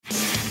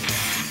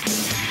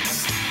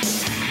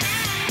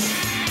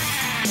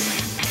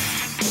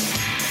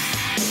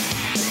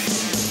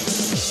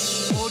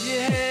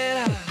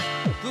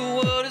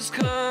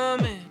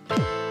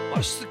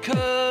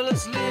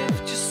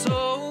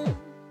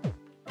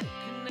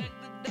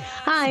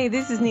Hi,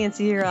 this is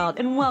Nancy Yearout,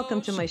 and welcome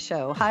to my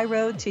show, High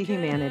Road to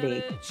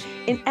Humanity.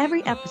 In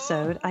every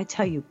episode, I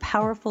tell you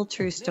powerful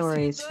true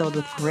stories filled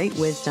with great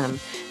wisdom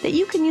that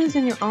you can use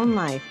in your own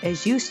life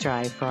as you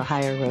strive for a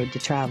higher road to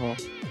travel.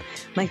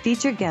 My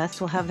featured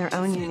guests will have their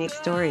own unique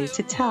stories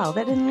to tell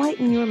that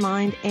enlighten your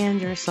mind and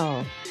your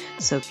soul.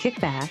 So kick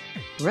back,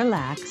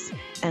 relax,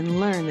 and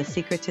learn the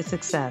secret to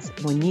success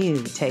when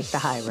you take the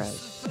high road.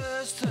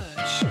 First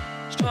touch,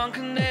 strong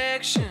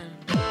connection,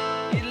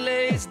 it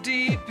lays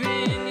deep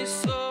in your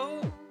soul.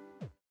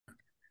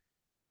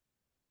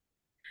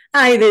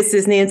 Hi, this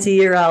is Nancy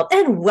Yearout,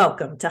 and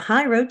welcome to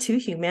High Road to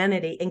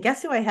Humanity. And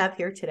guess who I have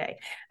here today?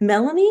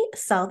 Melanie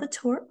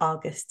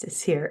Salvatore-August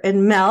is here.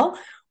 And Mel,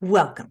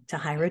 welcome to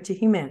High Road to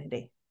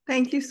Humanity.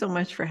 Thank you so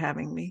much for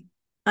having me.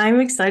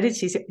 I'm excited.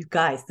 She's here. You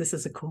guys, this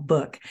is a cool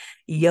book,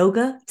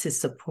 Yoga to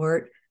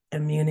Support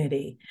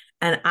Immunity.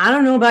 And I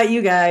don't know about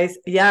you guys.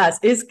 Yes,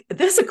 this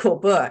is a cool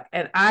book.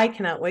 And I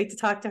cannot wait to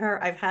talk to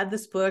her. I've had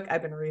this book.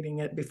 I've been reading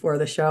it before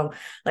the show.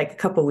 Like a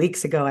couple of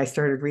weeks ago, I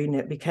started reading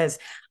it because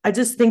I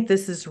just think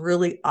this is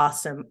really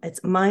awesome.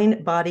 It's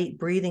mind, body,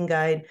 breathing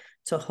guide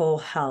to whole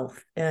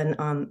health.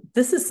 And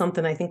this is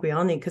something I think we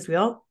all need because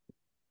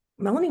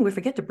Melanie, we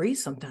forget to breathe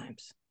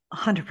sometimes.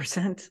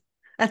 100%.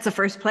 That's the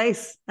first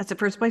place. That's the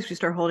first place we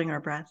start holding our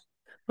breath.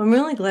 I'm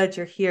really glad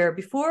you're here.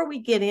 Before we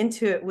get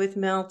into it with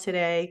Mel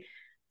today,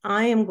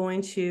 I am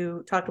going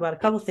to talk about a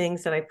couple of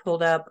things that I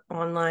pulled up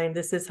online.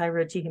 This is High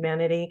Road to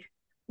Humanity.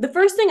 The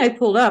first thing I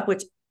pulled up,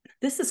 which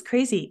this is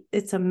crazy.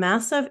 It's a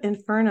massive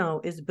inferno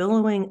is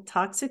billowing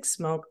toxic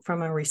smoke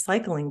from a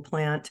recycling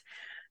plant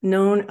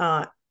known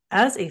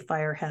as a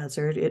fire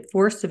hazard. It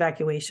forced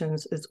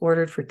evacuations. It's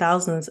ordered for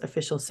thousands.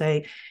 Officials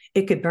say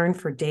it could burn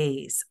for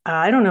days.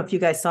 I don't know if you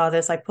guys saw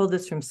this. I pulled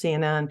this from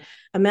CNN.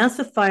 A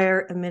massive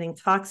fire emitting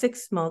toxic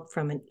smoke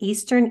from an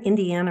eastern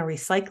Indiana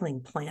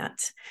recycling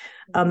plant.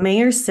 A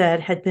mayor said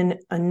had been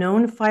a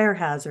known fire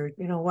hazard.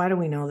 You know, why do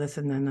we know this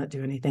and then not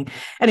do anything?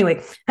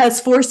 Anyway, has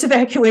forced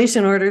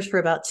evacuation orders for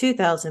about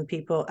 2,000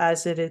 people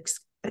as it is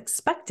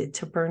expected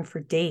to burn for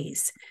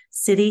days,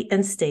 city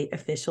and state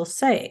officials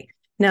say.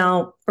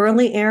 Now,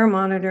 early air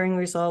monitoring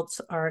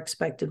results are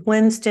expected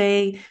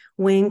Wednesday.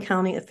 Wayne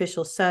County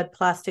officials said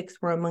plastics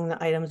were among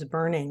the items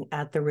burning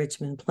at the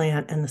Richmond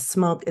plant, and the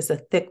smoke is a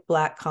thick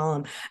black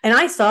column. And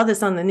I saw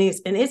this on the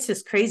news, and it's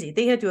just crazy.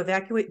 They had to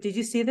evacuate. Did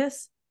you see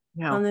this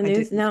on the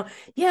news? No.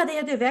 Yeah, they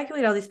had to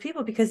evacuate all these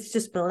people because it's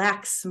just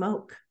black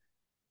smoke.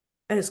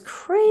 It is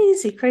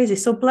crazy, crazy.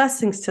 So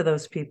blessings to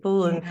those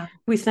people, and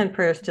we send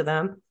prayers to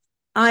them.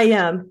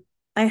 I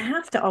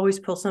have to always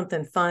pull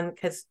something fun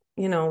because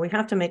we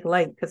have to make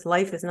light because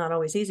life is not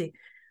always easy.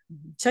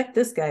 Check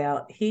this guy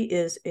out. He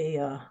is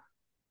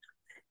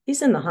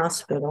he's in the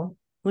hospital.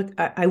 Look,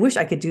 I wish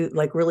I could do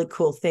like really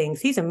cool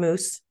things. He's a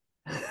moose.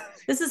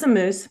 This is a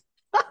moose.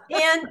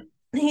 And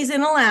he's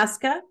in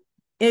Alaska.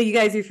 You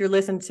guys, if you're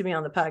listening to me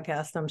on the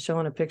podcast, I'm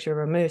showing a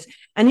picture of a moose.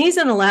 And he's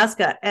in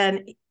Alaska.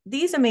 And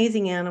these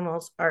amazing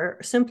animals are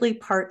simply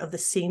part of the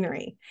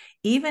scenery,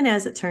 even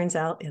as it turns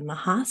out in the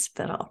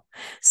hospital.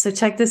 So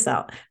check this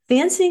out.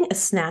 Fancying a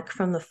snack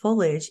from the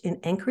foliage in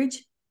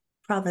Anchorage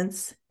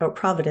Providence,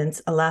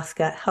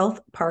 Alaska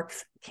Health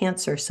Parks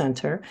Cancer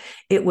Center.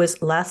 It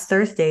was last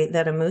Thursday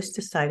that a moose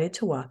decided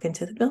to walk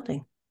into the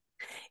building.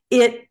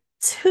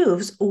 Its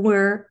hooves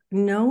were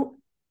no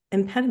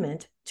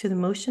impediment to the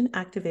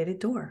motion-activated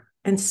door.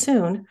 And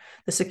soon,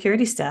 the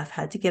security staff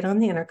had to get on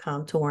the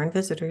intercom to warn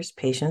visitors,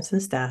 patients,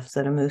 and staff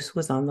that a moose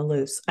was on the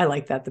loose. I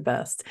like that the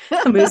best.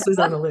 A moose was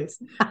on the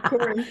loose.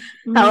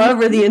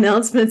 However, the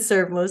announcement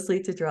served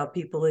mostly to draw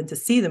people in to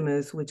see the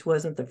moose, which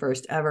wasn't the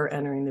first ever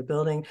entering the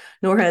building,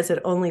 nor has it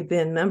only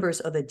been members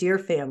of the deer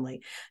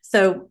family.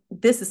 So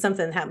this is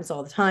something that happens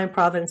all the time.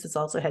 Providence has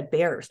also had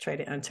bears try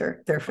to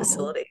enter their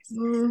facilities.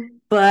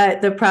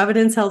 But the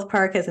Providence Health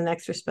Park has an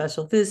extra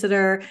special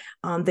visitor.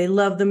 They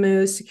love the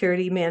moose.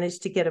 Security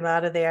managed to get him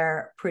out of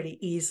there pretty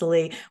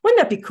easily. Wouldn't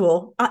that be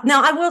cool?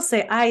 Now, I will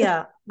say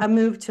I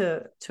moved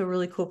to a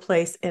really cool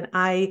place, and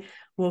I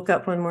woke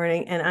up one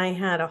morning and I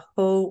had a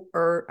whole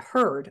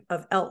herd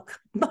of elk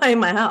by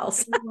my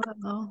house.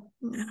 Wow.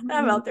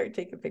 I'm out there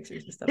taking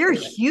pictures and stuff. They're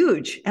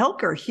huge.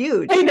 Elk are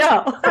huge. I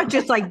know. Not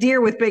just like deer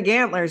with big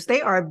antlers.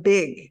 They are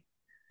big.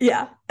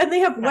 Yeah. And they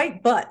have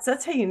white butts.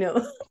 That's how you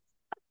know.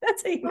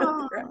 That's how you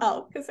know they're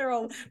elk, because they're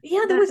all,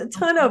 there was a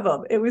ton of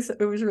them. It was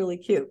really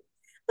cute.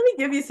 Let me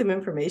give you some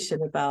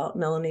information about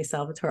Melanie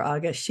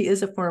Salvatore-August. She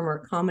is a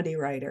former comedy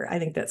writer. I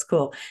think that's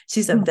cool.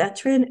 She's a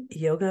veteran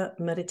yoga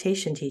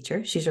meditation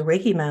teacher. She's a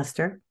Reiki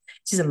master.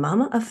 She's a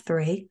mama of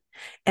 3,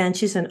 and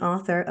she's an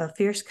author of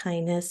Fierce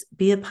Kindness,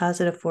 Be a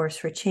Positive Force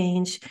for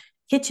Change,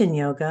 Kitchen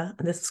Yoga.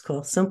 This is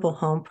cool. Simple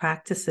home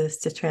practices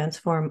to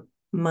transform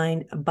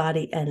mind,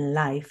 body, and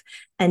life.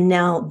 And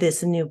now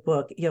this new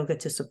book, Yoga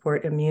to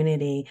Support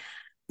Immunity.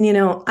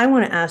 I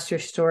want to ask your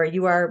story.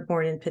 You are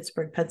born in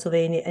Pittsburgh,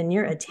 Pennsylvania, and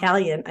you're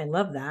Italian. I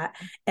love that.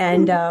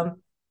 And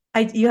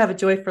you have a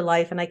joy for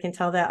life, and I can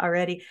tell that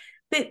already.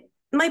 But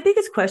my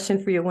biggest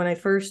question for you when I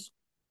first,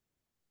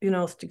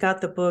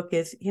 got the book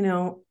is,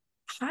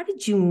 how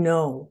did you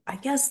know? I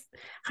guess,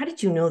 how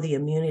did you know the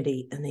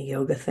immunity and the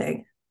yoga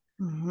thing?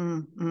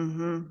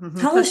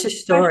 Tell us your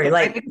story.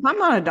 Right? Because I'm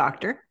not a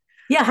doctor.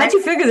 Yeah, how'd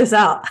you figure this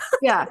out?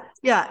 Yeah,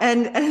 yeah.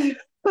 And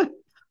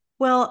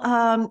well,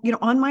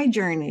 on my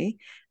journey,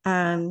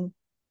 I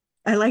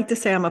like to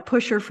say I'm a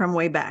pusher from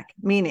way back,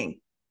 meaning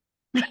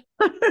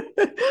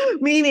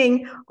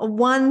meaning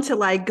one to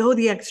like go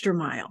the extra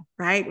mile,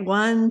 right?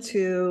 One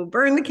to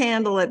burn the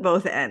candle at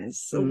both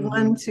ends.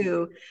 One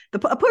to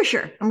a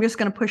pusher. I'm just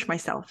going to push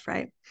myself,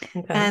 right?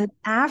 Okay. And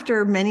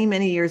after many,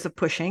 many years of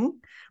pushing,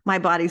 my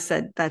body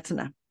said, that's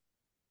enough.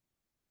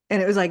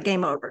 And it was like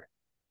game over.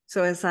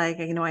 So it's like,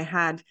 I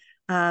had,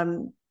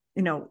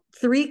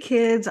 3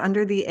 kids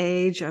under the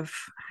age of,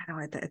 I don't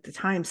know, at the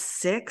time,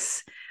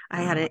 6.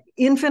 I had an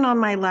infant on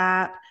my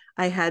lap.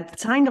 I had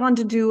signed on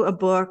to do a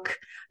book,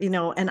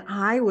 and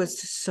I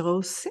was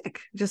so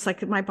sick. Just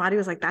like my body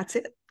was like, that's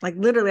it. Like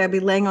literally I'd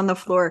be laying on the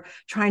floor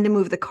trying to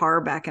move the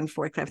car back and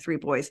forth. I have 3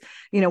 boys,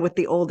 with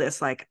the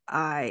oldest, like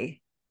I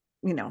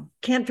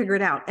can't figure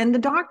it out. And the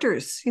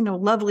doctors,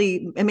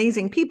 lovely,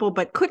 amazing people,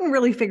 but couldn't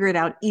really figure it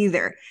out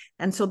either.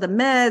 And so the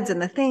meds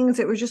and the things,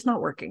 it was just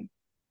not working.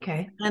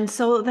 Okay. And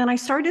so then I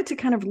started to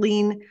kind of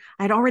lean.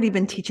 I'd already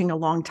been teaching a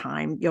long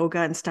time, yoga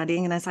and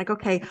studying. And I was like,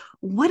 okay,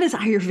 what does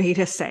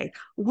Ayurveda say?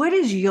 What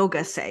does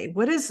yoga say?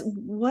 What is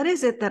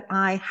it that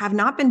I have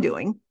not been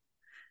doing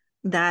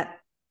that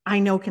I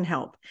know can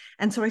help?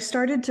 And so I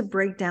started to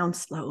break down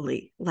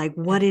slowly, like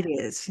what it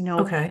is,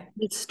 Okay.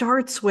 It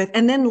starts with,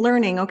 and then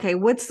learning, okay,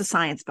 what's the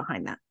science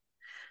behind that?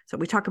 So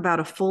we talk about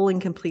a full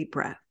and complete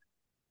breath.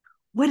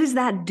 What does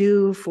that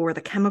do for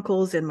the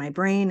chemicals in my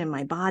brain and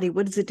my body?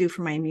 What does it do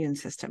for my immune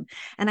system?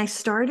 And I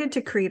started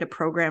to create a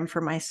program for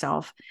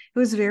myself. It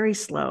was very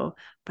slow,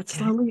 but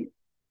slowly,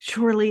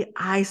 surely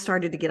I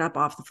started to get up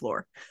off the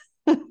floor.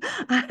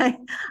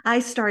 I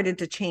started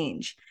to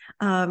change.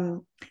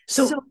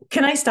 So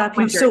can I stop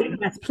you? So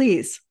yes,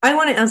 please. I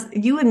want to ask,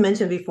 you had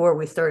mentioned before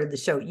we started the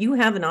show, you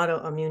have an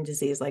autoimmune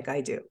disease like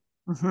I do.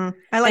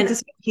 I like to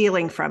say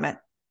healing from it.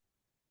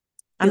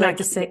 I'm not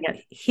to say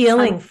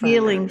healing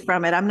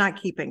from it. I'm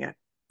not keeping it.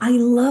 I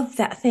love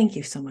that. Thank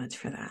you so much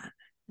for that.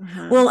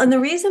 Well, and the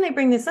reason I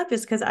bring this up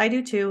is because I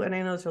do too. And I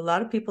know there's a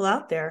lot of people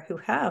out there who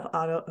have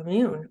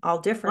autoimmune, all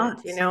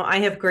different. Lots. I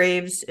have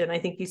Graves, and I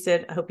think you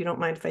said, I hope you don't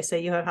mind if I say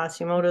you have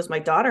Hashimoto's. My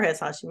daughter has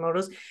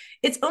Hashimoto's.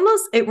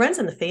 It runs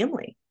in the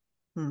family.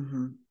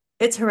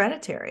 It's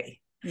hereditary.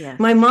 Yeah.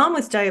 My mom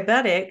was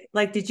diabetic.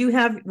 Like,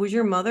 was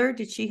your mother,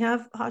 did she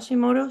have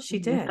Hashimoto? She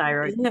did.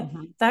 Thyroid.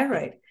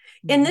 Thyroid.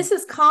 And this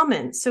is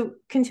common. So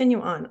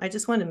continue on. I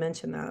just wanted to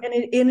mention that.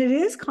 And it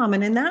is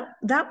common. And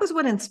that was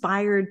what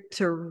inspired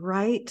to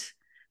write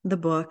the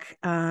book.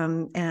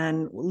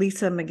 And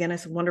Lisa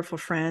McGinnis, a wonderful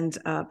friend,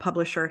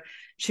 publisher,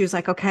 she was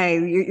like,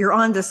 okay, you're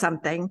on to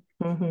something.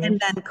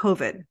 And then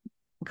COVID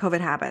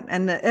happened.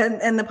 And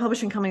the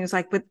publishing company was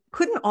like, but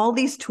couldn't all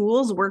these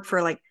tools work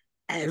for like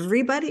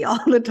everybody all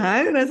the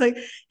time? And I was like,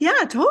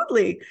 yeah,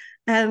 totally.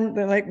 And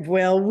they're like,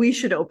 well, we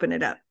should open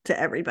it up to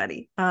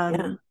everybody.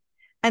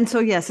 And so,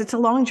 yes, it's a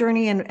long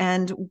journey,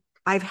 and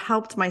I've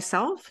helped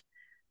myself,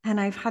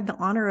 and I've had the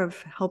honor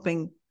of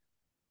helping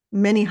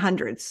many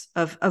hundreds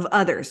of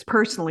others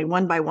personally,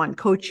 one by one,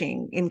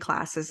 coaching in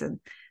classes and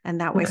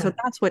that way. So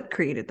that's what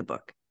created the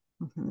book.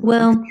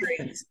 Well,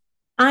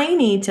 I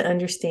need to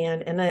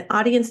understand, and the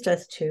audience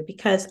does too,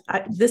 because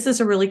this is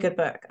a really good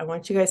book. I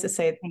want you guys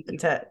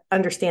to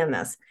understand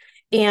this.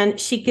 And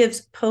she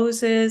gives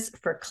poses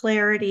for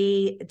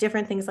clarity,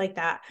 different things like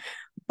that.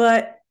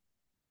 But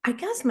I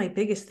guess my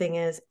biggest thing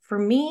is, for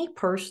me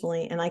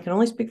personally, and I can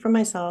only speak for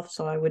myself,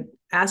 so I would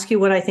ask you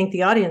what I think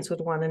the audience would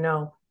want to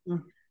know.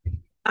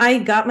 I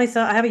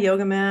have a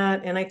yoga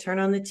mat, and I turn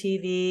on the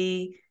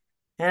TV,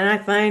 and I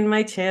find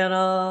my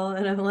channel,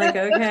 and I'm like,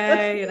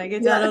 okay, and I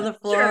get down on the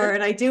floor,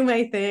 and I do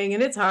my thing,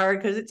 and it's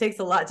hard because it takes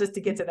a lot just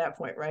to get to that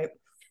point, right?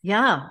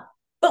 Yeah.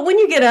 But when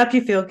you get up, you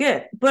feel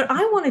good. But I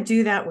want to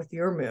do that with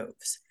your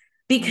moves,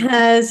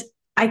 because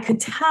I could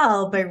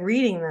tell by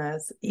reading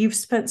this, you've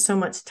spent so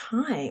much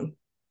time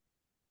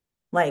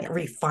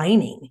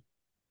refining.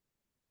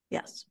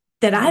 Yes.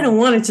 That I don't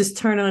want to just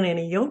turn on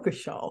any yoga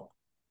show.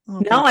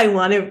 Okay. Now I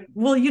want to,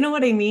 well, you know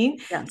what I mean?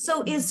 Yeah.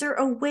 So is there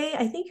a way,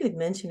 I think you had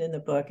mentioned in the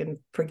book, and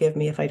forgive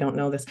me if I don't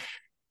know this,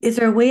 is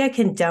there a way I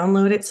can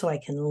download it so I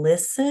can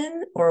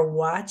listen or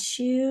watch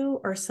you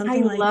or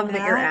something like that? I love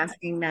that you're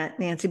asking that,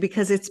 Nancy,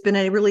 because it's been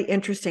a really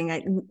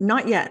interesting,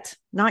 not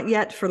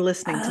yet for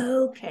listening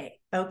to. Okay.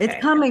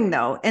 It's coming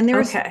though. And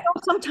there's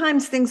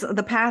sometimes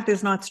the path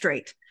is not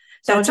straight.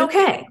 So it's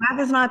okay. That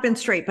has not been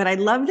straight, but I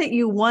love that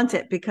you want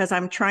it, because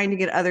I'm trying to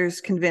get others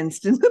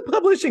convinced in the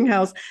publishing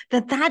house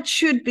that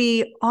should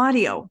be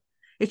audio.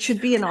 It should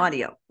be an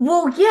audio.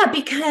 Well, yeah,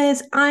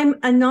 because I'm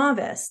a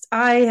novice.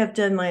 I have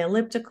done my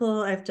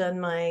elliptical. I've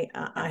done I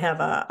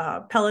have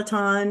a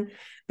Peloton,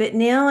 but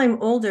now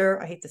I'm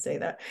older. I hate to say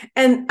that.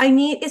 And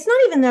it's not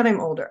even that I'm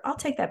older. I'll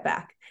take that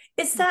back.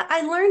 It's that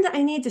I learned that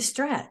I need to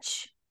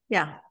stretch.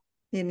 Yeah.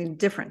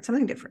 Different,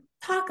 something different.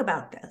 Talk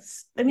about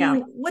this. I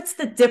mean, what's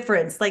the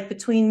difference like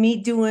between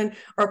me doing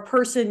or a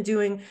person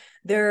doing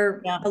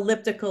their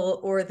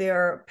elliptical or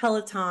their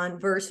Peloton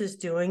versus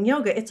doing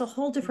yoga? It's a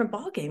whole different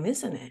ballgame,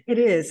 isn't it? It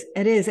is.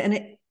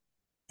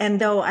 And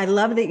though I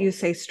love that you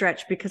say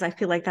stretch, because I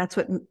feel like that's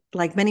what,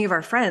 like many of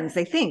our friends,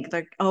 they think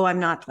like, oh, I'm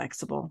not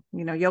flexible.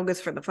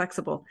 Yoga's for the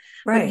flexible.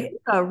 Right.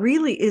 But yoga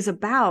really is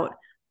about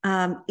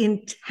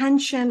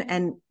intention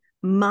and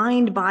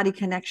mind-body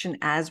connection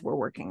as we're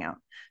working out.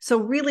 So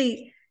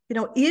really,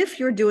 if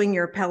you're doing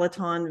your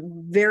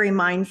Peloton very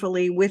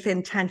mindfully with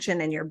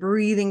intention and you're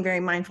breathing very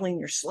mindfully and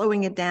you're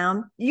slowing it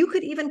down, you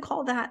could even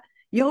call that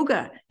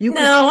yoga.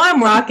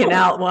 I'm rocking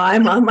out while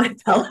I'm on my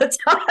Peloton.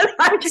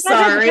 I'm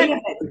sorry.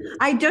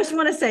 I just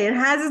want to say it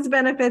has its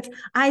benefits.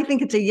 I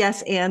think it's a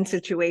yes and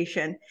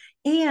situation.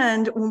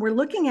 And when we're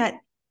looking at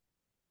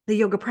the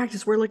yoga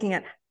practice, we're looking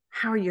at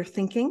how you're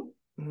thinking,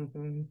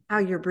 how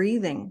you're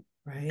breathing,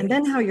 and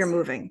then how you're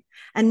moving.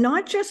 And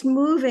not just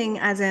moving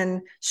as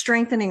in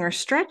strengthening or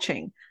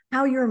stretching,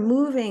 how you're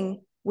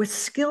moving with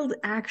skilled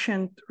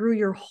action through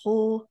your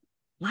whole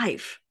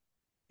life.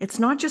 It's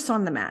not just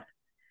on the mat.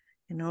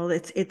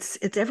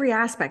 It's every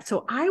aspect.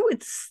 So I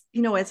would,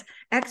 as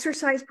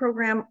exercise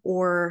program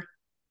or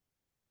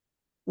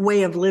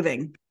way of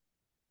living.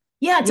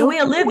 Yeah, it's a way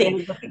of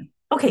living.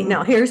 Okay,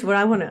 now here's what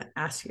I want to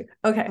ask you.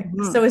 Okay,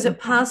 so is it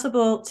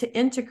possible to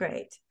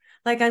integrate?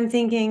 Like I'm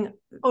thinking,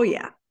 oh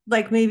yeah,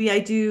 like maybe I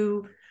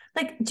do,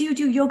 like, do you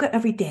do yoga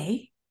every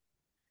day?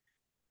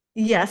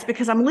 Yes,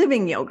 because I'm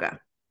living yoga.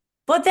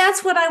 But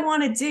that's what I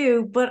want to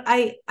do, but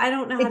I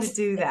don't know how to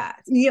do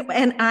that. Yeah,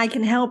 and I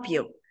can help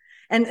you.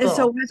 And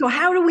cool. so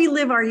how do we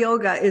live our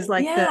yoga is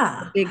like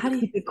the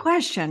big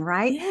question,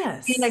 right?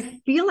 Yes. And I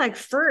feel like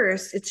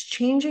first it's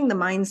changing the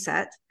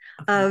mindset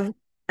of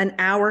an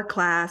hour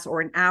class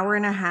or an hour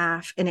and a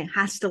half, and it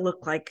has to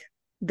look like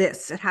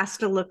this. It has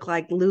to look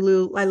like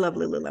Lulu. I love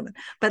Lululemon,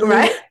 but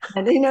right.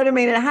 You know what I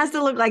mean? It has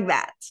to look like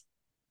that.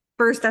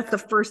 First, that's the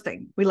first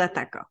thing. We let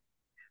that go,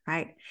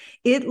 right?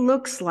 It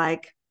looks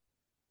like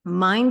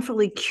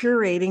mindfully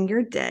curating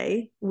your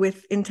day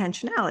with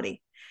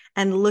intentionality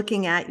and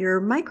looking at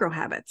your micro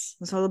habits.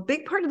 And so a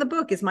big part of the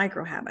book is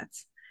micro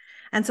habits.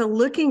 And so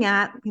looking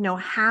at,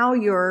 how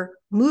you're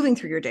moving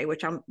through your day,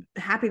 which I'm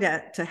happy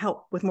to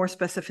help with more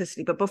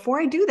specificity. But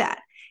before I do that,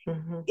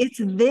 it's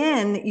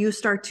then you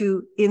start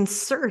to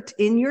insert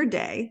in your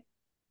day,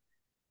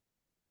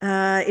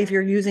 if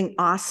you're using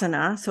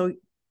asana. So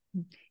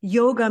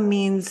yoga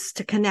means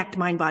to connect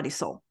mind, body,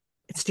 soul.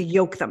 It's to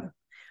yoke them.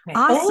 Okay.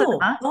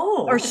 Asana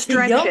or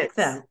stretch it.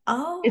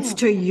 It's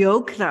to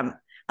yoke them.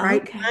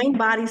 Right? Okay. Mind,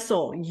 body,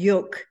 soul,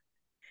 yoke.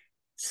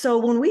 So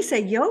when we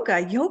say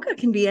yoga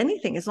can be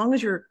anything as long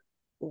as you're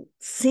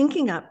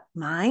syncing up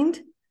mind,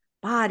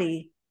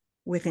 body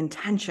with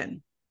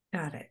intention.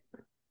 Got it.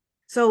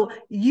 So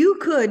you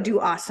could do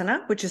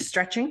asana, which is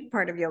stretching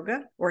part of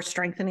yoga or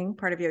strengthening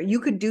part of yoga. You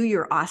could do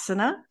your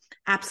asana.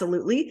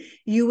 Absolutely.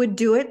 You would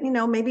do it,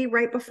 maybe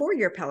right before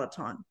your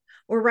Peloton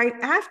or right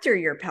after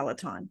your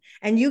Peloton.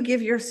 And you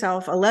give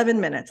yourself 11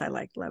 minutes. I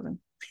like 11.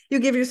 You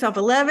give yourself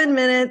 11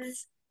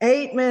 minutes,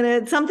 8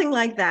 minutes, something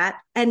like that.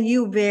 And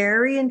you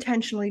very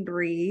intentionally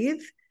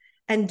breathe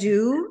and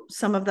do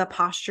some of the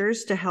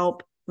postures to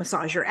help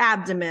massage your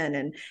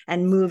abdomen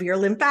and move your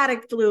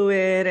lymphatic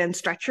fluid and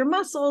stretch your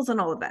muscles and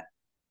all of that.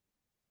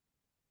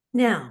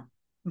 Now,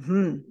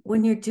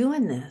 when you're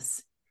doing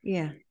this,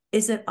 yeah,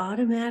 is it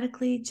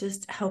automatically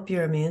just help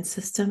your immune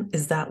system?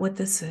 Is that what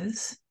this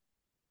is?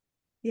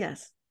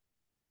 Yes.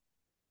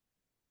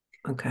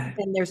 Okay.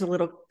 And there's a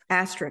little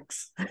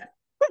asterisk.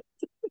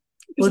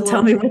 Well,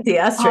 tell me what the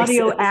asterisk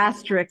audio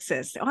asterisk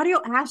is. The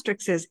audio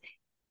asterisk is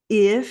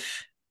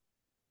if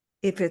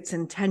it's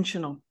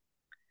intentional.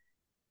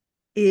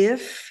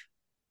 If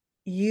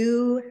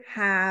you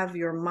have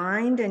your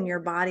mind and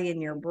your body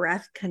and your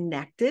breath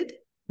connected,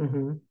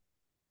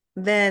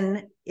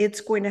 then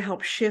it's going to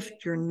help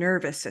shift your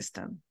nervous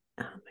system.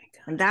 Oh my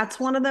God. And that's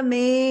one of the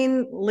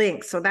main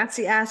links. So that's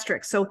the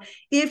asterisk. So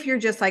if you're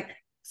just like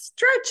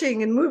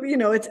stretching and moving,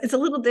 it's a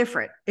little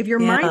different. If your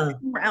mind is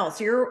somewhere else,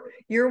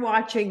 you're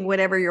watching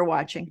whatever you're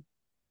watching.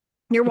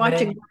 You're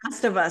watching The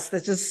Last of Us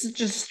that's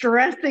just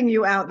stressing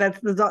you out. That's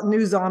the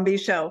new zombie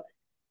show.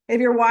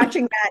 If you're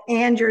watching that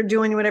and you're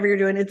doing whatever you're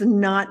doing, it's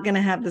not going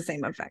to have the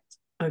same effect.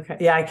 Okay.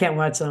 Yeah, I can't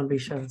watch zombie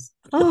shows.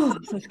 Oh,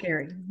 so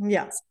scary.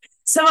 Yeah.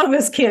 Some of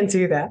us can't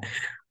do that.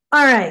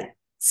 All right.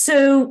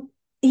 So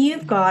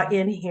you've got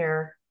in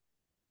here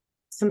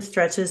some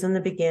stretches in the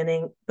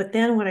beginning, but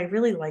then what I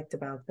really liked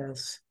about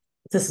this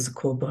is a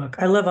cool book.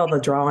 I love all the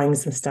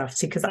drawings and stuff.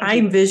 See, because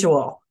I'm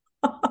visual.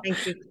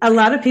 Thank you. A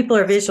lot of people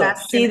are visual.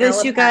 See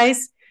this, you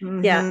guys?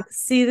 Yeah.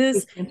 See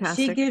this?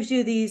 She gives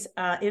you these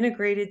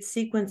integrated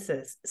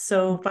sequences.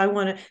 So if I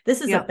want to, this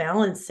is a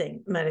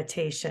balancing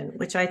meditation,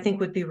 which I think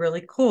would be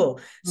really cool.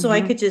 So I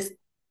could just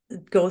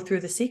go through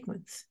the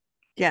sequence.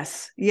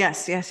 Yes.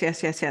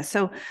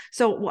 So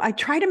I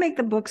try to make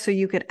the book so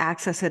you could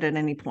access it at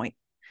any point,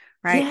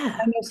 right? Yeah.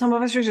 I know some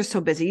of us are just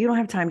so busy. You don't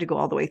have time to go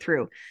all the way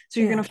through. So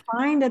you're going to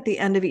find at the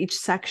end of each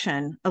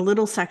section, a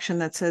little section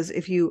that says,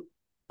 if you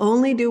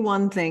only do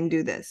one thing,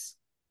 do this,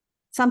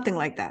 something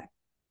like that.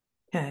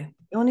 Okay.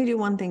 You only do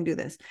one thing, do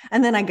this.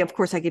 And then of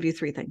course, I give you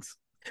 3 things.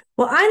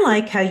 Well, I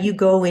like how you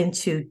go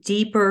into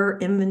deeper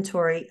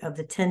inventory of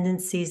the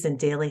tendencies and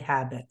daily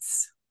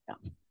habits. Yeah.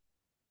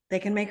 They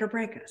can make or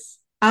break us.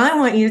 I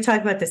want you to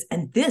talk about this.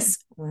 And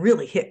this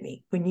really hit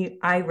me when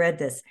I read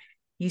this.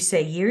 You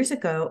say, years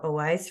ago, a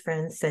wise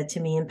friend said to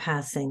me in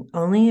passing,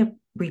 only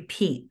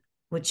repeat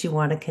what you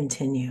want to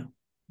continue.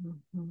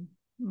 Mm-hmm.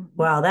 Mm-hmm.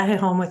 Wow, that hit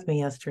home with me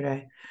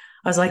yesterday.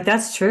 I was like,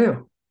 that's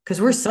true. Because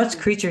we're such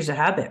creatures of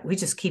habit. We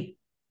just keep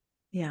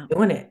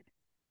doing it.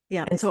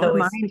 Yeah. And so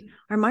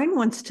our mind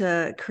wants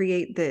to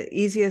create the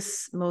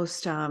easiest,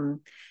 most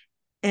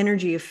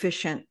energy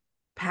efficient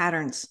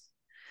patterns.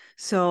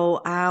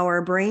 So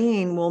our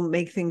brain will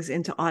make things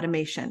into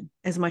automation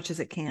as much as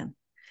it can,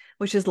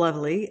 which is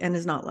lovely and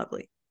is not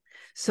lovely.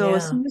 So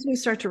as soon as we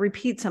start to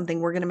repeat something,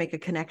 we're going to make a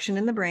connection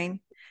in the brain,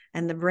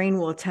 and the brain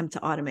will attempt to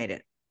automate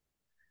it.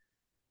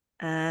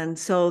 And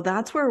so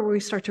that's where we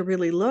start to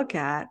really look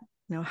at,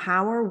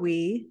 how are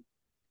we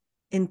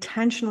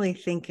intentionally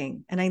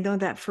thinking? And I know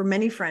that for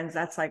many friends,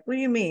 that's like, what do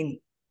you mean?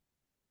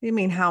 What do you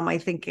mean, how am I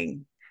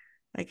thinking?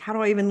 Like, how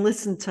do I even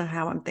listen to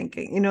how I'm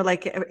thinking?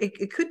 Like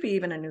it could be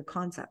even a new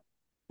concept.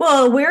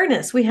 Well,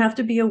 awareness. We have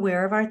to be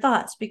aware of our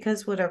thoughts,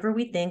 because whatever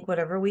we think,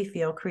 whatever we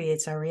feel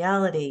creates our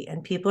reality.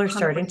 And people are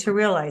starting 100%. To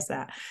realize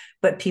that,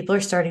 but people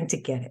are starting to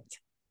get it.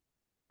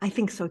 I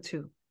think so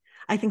too.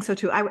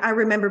 I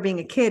remember being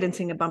a kid and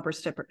seeing a bumper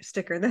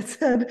sticker that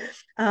said,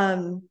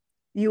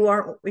 you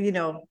aren't,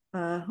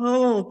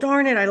 oh,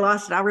 darn it, I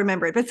lost it. I'll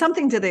remember it. But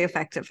something to the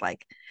effect of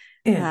like,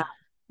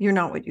 you're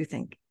not what you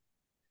think.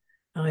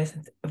 Oh,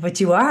 but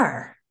you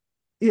are.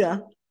 Yeah.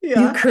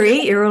 You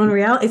create your own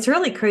reality. It's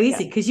really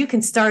crazy because you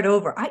can start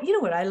over. You know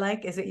what I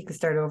like is that you can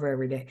start over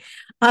every day.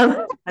 I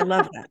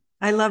love that.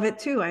 I love it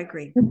too. I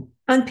agree.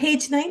 On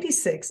page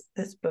 96,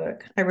 this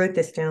book, I wrote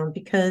this down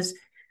because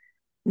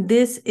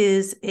this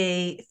is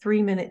a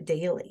 3-minute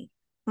daily.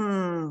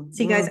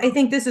 See, guys, I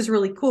think this is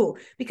really cool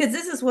because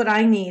this is what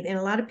I need and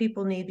a lot of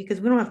people need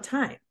because we don't have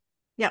time.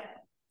 Yep.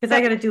 Because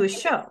I got to do a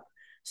show.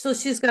 So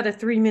she's got a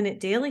 3-minute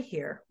daily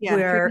here. Yeah,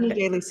 3-minute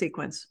daily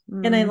sequence.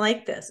 And I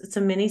like this. It's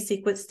a mini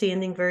sequence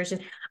standing version.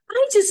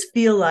 I just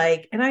feel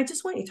like, and I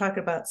just want you to talk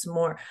about some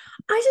more.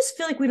 I just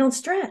feel like we don't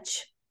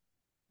stretch.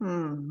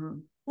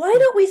 Why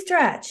don't we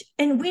stretch?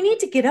 And we need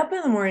to get up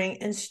in the morning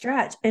and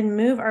stretch and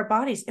move our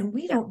bodies. And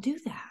we don't do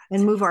that.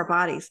 And move our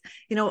bodies.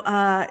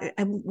 I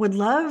would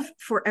love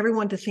for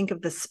everyone to think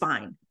of the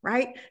spine,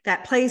 right?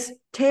 That place,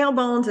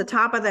 tailbone's the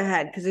top of the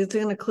head, because it's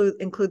going to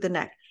include the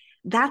neck.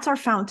 That's our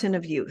fountain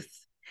of youth.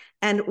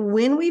 And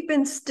when we've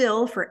been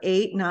still for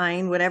 8,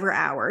 9, whatever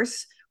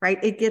hours,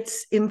 right, it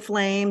gets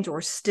inflamed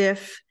or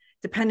stiff,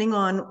 depending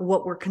on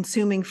what we're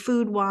consuming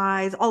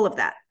food-wise, all of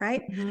that,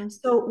 right? Mm-hmm.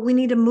 So we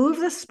need to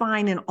move the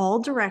spine in all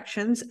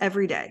directions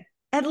every day,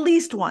 at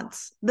least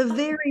once, the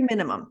very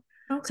minimum.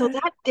 Okay. So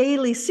that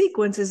daily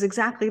sequence is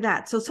exactly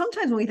that. So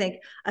sometimes when we think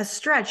a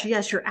stretch,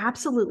 yes, you're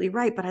absolutely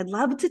right, but I'd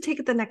love to take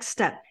it the next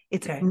step.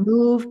 It's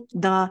move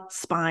the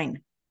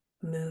spine.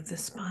 Move the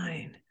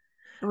spine.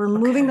 We're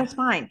moving the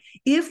spine.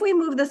 If we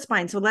move the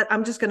spine, so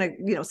I'm just going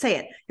to, say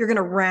it. You're going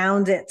to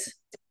round it.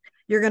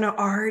 You're going to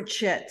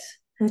arch it.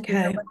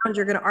 Okay.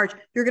 You're going to arch.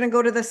 You're going to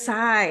go to the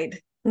side.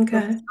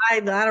 Okay.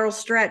 Side lateral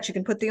stretch. You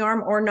can put the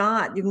arm or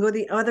not. You can go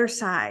the other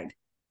side,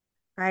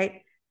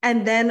 right?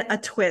 And then a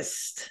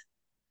twist.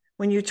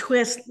 When you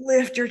twist,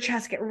 lift your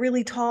chest, get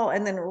really tall,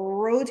 and then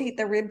rotate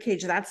the rib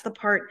cage. That's the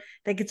part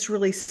that gets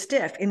really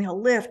stiff.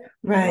 Inhale, lift.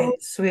 Right.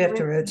 So we have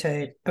to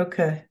rotate.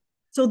 Okay.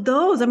 So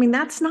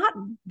that's not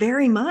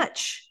very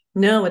much.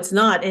 No, it's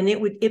not. And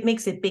it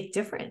makes a big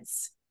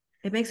difference.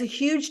 It makes a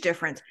huge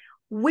difference.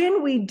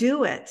 When we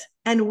do it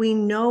and we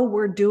know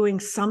we're doing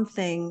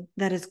something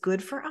that is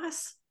good for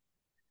us,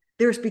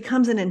 there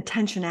becomes an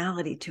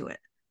intentionality to it.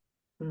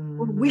 Mm-hmm.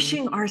 We're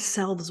wishing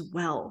ourselves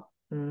well.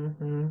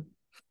 Mm-hmm.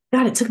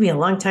 God, it took me a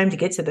long time to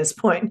get to this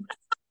point.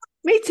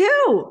 Me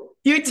too.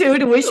 You too,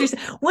 to wish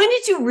yourself. When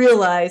did you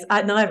realize?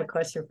 Now I have a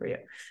question for you.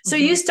 So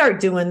you start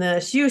doing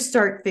this, you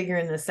start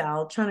figuring this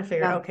out, trying to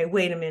figure out, okay,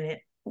 wait a minute.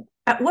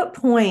 At what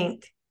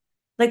point,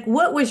 like,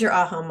 what was your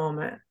aha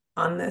moment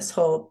on this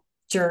whole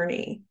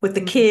journey with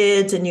the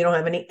kids and you don't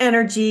have any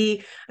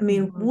energy? I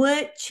mean,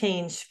 what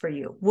changed for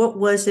you? What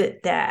was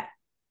that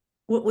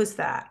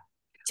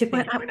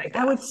tipping point,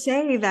 I would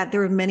say that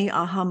there were many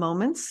aha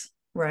moments.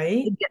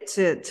 Right. To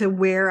get to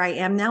where I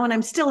am now. And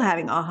I'm still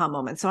having aha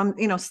moments. So I'm,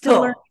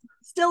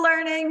 still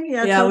learning.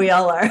 Yeah, totally. We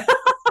all are.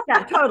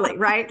 Yeah, totally.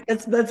 Right.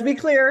 Let's be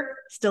clear.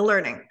 Still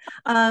learning.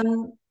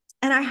 And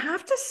I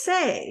have to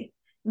say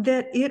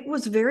that it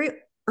was very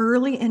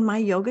early in my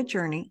yoga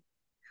journey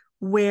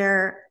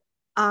where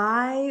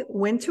I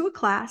went to a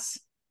class.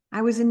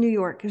 I was in New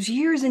York. It was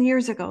years and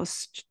years ago,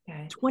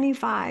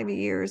 25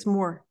 years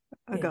more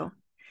ago.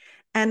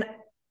 And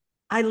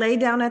I lay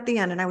down at the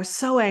end, and I was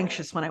so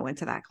anxious when I went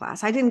to that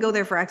class. I didn't go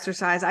there for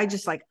exercise. I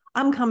just like,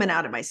 I'm coming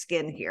out of my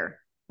skin here,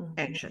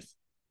 anxious.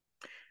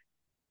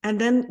 And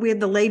then we had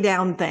the lay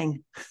down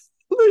thing.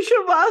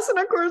 The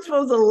Shavasana course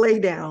was a lay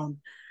down.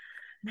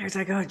 And I was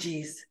like, oh,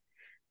 geez.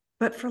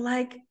 But for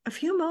like a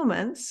few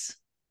moments,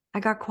 I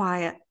got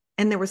quiet,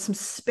 and there was some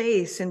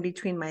space in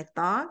between my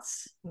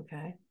thoughts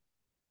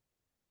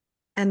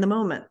and the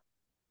moment.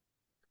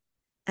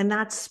 And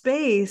that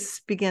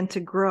space began to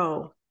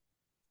grow.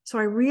 So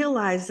I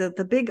realized that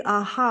the big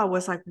aha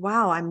was like,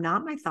 wow, I'm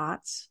not my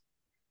thoughts,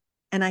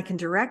 and I can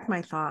direct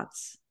my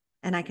thoughts,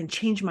 and I can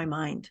change my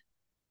mind.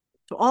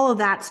 So all of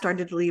that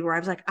started to lead where I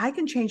was like, I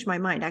can change my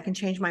mind. I can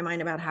change my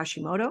mind about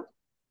Hashimoto.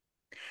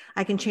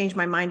 I can change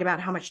my mind about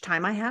how much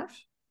time I have.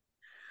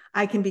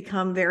 I can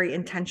become very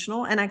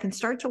intentional, and I can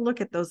start to look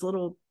at those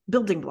little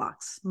building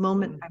blocks,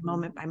 moment by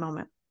moment by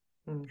moment.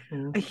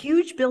 A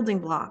huge building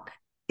block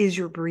is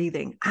your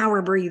breathing,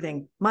 our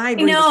breathing, my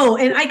breathing. I know.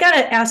 And I got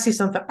to ask you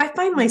something. I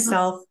find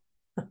myself,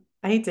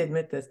 I hate to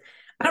admit this,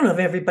 I don't know if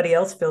everybody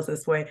else feels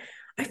this way.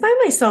 I find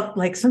myself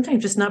like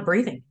sometimes just not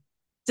breathing.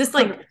 Just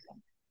like,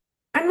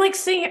 I'm like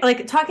seeing,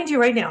 like talking to you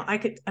right now.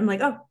 I'm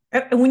like, oh,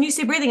 and when you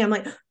say breathing, I'm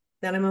like,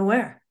 then I'm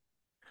aware.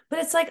 But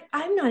it's like,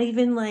 I'm not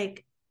even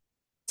like,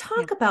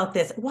 talk about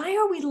this. Why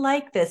are we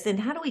like this? And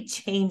how do we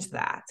change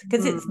that?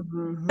 Because it's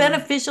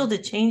beneficial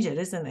to change it,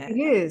 isn't it? It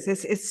is.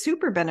 It's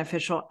super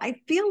beneficial. I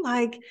feel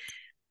like,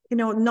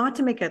 not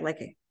to make it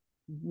like a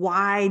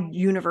wide,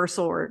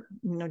 universal, or,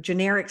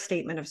 generic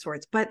statement of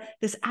sorts, but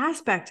this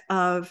aspect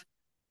of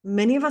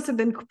many of us have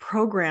been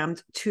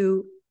programmed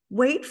to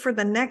wait for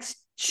the next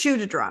shoe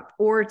to drop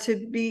or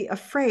to be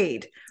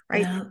afraid,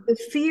 right? Yeah. The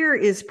fear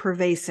is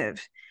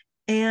pervasive.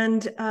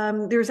 And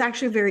there's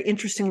actually a very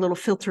interesting little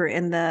filter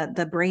in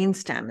the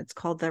brainstem. It's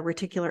called the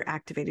reticular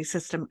activating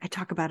system. I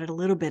talk about it a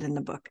little bit in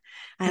the book.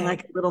 I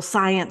like a little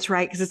science,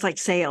 right? Because it's like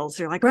sales.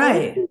 You're like,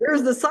 right, oh,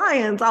 here's the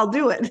science. I'll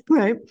do it,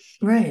 right?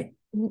 Right.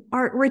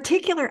 Our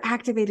reticular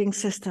activating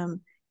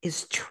system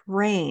is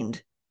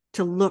trained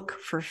to look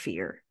for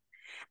fear.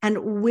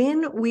 And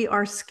when we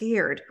are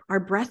scared, our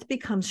breath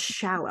becomes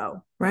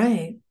shallow.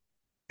 Right.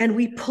 And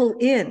we pull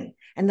in,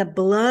 and the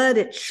blood,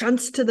 it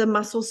shunts to the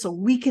muscles so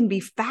we can be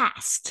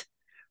fast,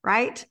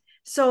 right?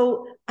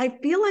 So I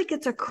feel like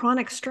it's a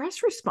chronic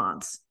stress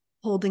response,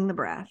 holding the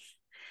breath.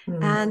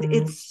 And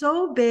it's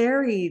so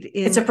buried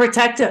in... It's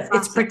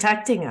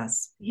protecting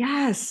us.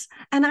 Yes.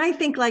 And I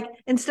think, like,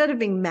 instead of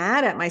being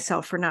mad at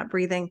myself for not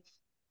breathing,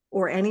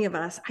 or any of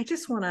us, I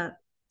just want to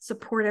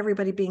support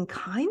everybody being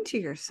kind to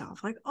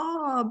yourself. Like,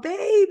 oh,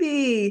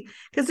 baby,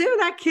 because there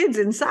that kid's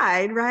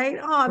inside, right?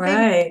 Oh,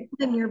 baby,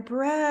 in your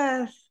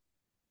breath.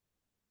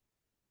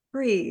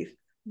 Breathe.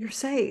 You're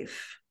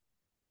safe.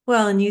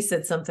 Well, and you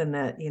said something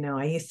that,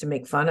 I used to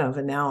make fun of,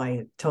 and now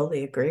I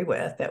totally agree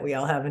with, that we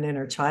all have an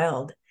inner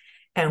child,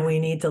 and we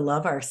need to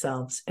love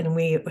ourselves. And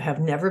we have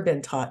never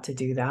been taught to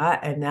do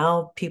that. And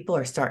now people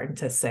are starting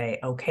to say,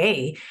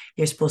 okay,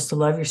 you're supposed to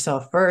love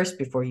yourself first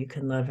before you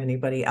can love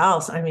anybody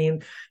else. I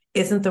mean,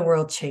 isn't the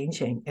world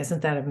changing?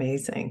 Isn't that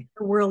amazing?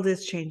 The world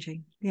is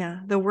changing. Yeah,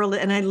 the world.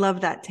 And I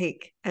love that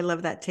take.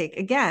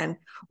 Again,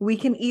 we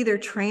can either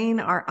train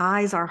our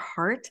eyes, our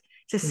heart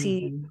to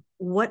see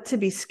what to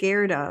be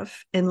scared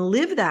of and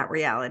live that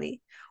reality,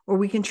 or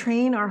we can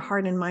train our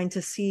heart and mind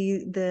to see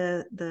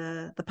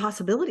the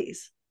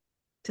possibilities,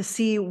 to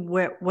see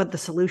what the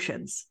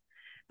solutions.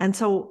 And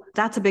so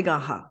that's a big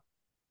aha.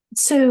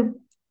 So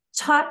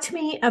talk to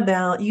me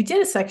about, you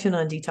did a section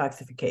on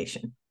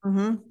detoxification.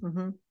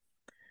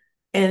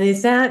 And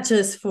is that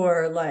just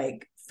for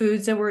like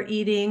foods that we're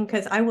eating?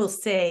 Because I will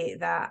say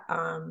that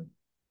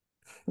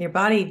your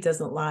body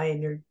doesn't lie,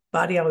 and your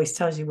body always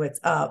tells you what's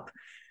up.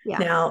 Yeah.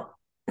 Now,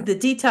 the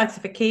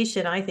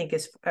detoxification, I think,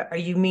 is, are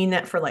you mean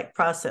that for like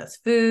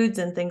processed foods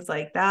and things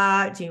like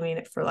that? Do you mean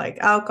it for like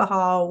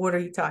alcohol? What are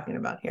you talking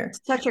about here?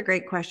 Such a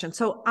great question.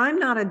 So I'm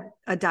not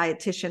a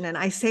dietitian, and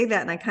I say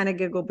that and I kind of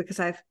giggle because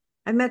I've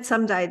met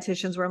some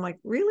dietitians where I'm like,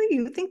 really?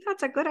 You think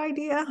that's a good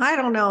idea? I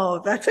don't know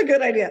if that's a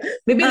good idea.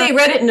 Maybe they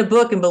read it in a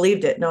book and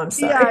believed it. No, I'm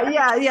sorry.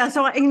 Yeah.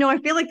 So, I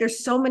feel like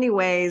there's so many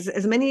ways,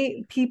 as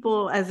many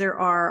people as there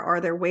are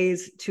there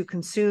ways to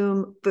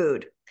consume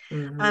food.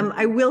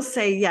 I will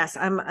say, yes,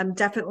 I'm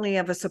definitely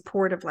of a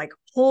support of like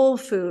whole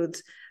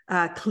foods,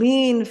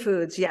 clean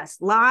foods. Yes.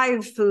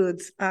 Live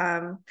foods,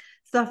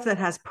 stuff that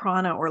has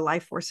prana or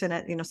life force in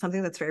it,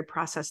 something that's very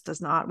processed does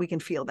not. We can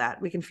feel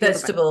that. We can feel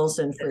vegetables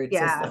and fruits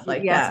and stuff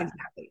like that.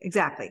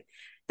 Exactly.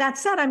 That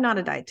said, I'm not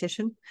a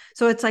dietitian.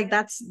 So it's like,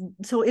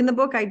 so in the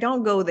book, I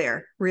don't go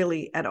there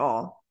really at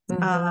all.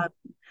 I'm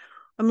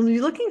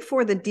looking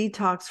for the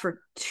detox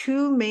for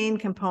two main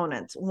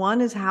components.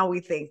 One is how we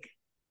think.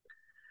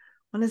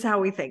 I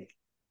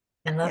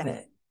love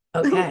it.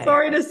 Okay. I'm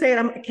sorry to say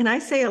it. Can I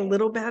say a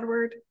little bad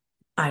word?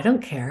 I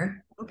don't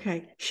care.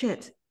 Okay.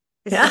 Shit.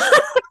 Okay.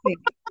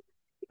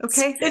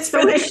 It's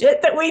for the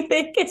shit that we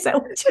think. Is that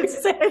what you're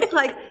saying? It's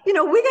like, we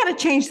got to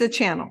change the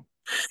channel.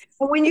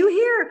 When you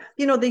hear,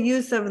 the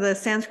use of the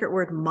Sanskrit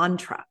word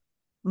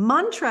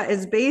mantra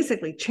is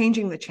basically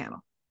changing the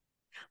channel.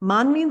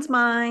 Man means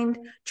mind,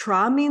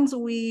 tra means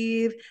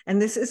weave.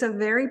 And this is a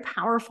very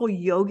powerful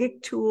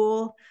yogic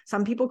tool.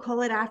 Some people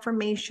call it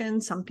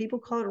affirmation. Some people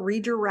call it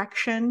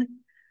redirection,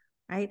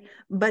 right?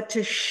 But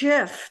to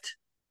shift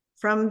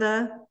from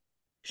the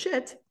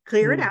shit,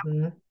 clear it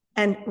out,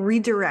 and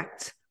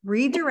redirect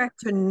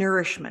to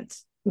nourishment.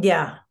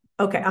 Yeah.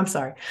 Okay. I'm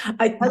sorry.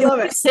 I love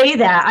it. Say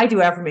that. I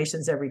do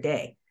affirmations every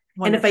day.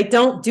 Wonderful. And if I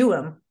don't do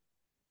them,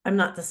 I'm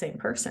not the same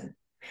person,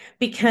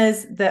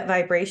 because that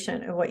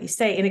vibration of what you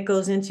say, and it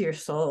goes into your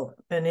soul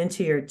and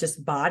into your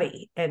just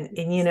body. And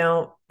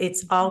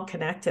it's all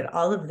connected,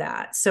 all of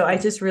that. So I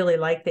just really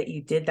like that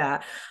you did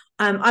that.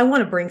 I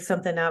want to bring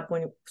something up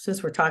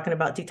since we're talking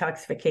about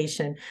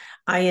detoxification.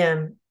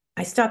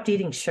 I stopped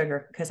eating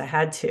sugar because I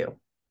had to.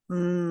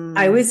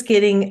 I was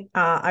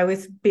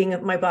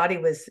my body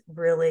was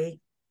really,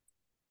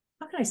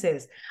 how can I say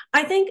this?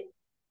 I think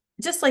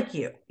just like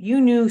you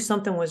knew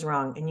something was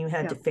wrong and you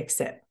had to fix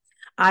it.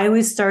 I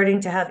was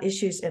starting to have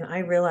issues, and I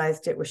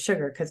realized it was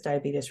sugar because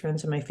diabetes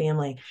runs in my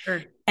family.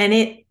 Sure. And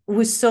it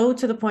was so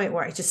to the point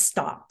where I just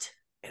stopped.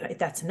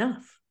 That's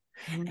enough.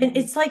 And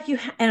it's like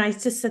and I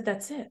just said,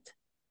 that's it.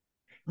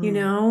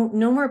 No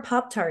more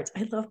Pop-Tarts.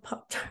 I love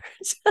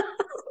Pop-Tarts.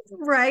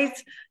 Right.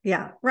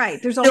 Yeah.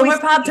 Right. There's always no more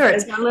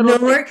Pop-Tarts, no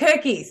more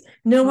cookies,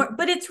 no more.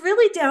 But it's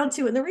really down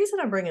to, and the reason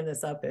I'm bringing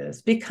this up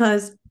is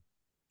because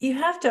you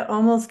have to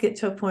almost get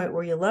to a point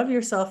where you love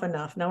yourself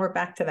enough. Now we're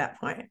back to that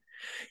point.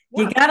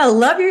 Yeah. You got to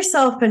love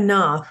yourself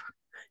enough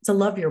to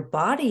love your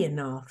body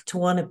enough to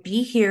want to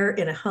be here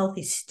in a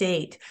healthy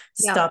state,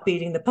 stop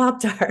eating the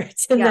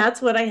Pop-Tarts. And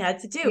that's what I had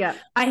to do. Yeah.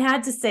 I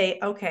had to say,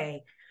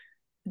 okay,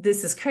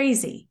 this is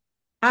crazy.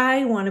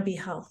 I want to be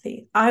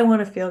healthy. I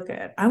want to feel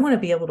good. I want to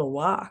be able to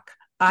walk.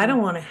 I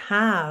don't want to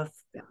have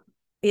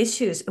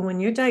issues. And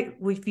when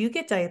if you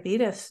get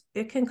diabetes,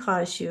 it can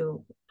cause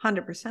you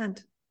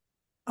 100%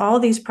 all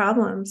these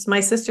problems. My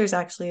sister's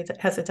actually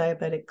has a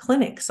diabetic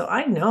clinic, so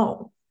I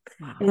know.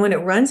 Wow. And when it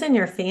runs in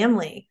your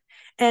family,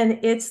 and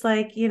it's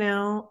like,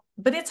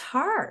 but it's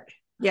hard.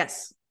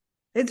 Yes.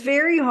 It's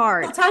very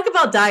hard. We'll talk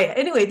about diet.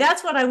 Anyway,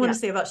 that's what I want to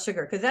say about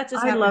sugar, because that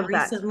just happened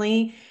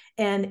recently.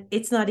 And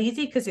it's not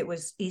easy because it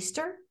was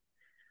Easter,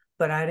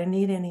 but I didn't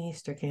eat any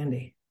Easter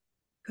candy.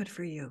 Good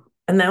for you.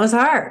 And that was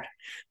hard.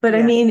 But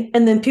I mean,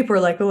 and then people are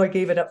like, oh, I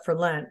gave it up for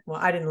Lent. Well,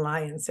 I didn't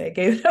lie and say I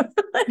gave it up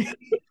for Lent.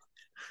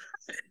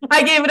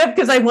 I gave it up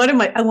because I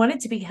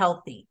wanted to be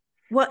healthy.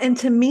 Well, and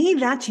to me,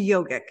 that's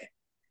yogic.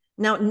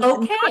 Now,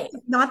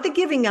 not the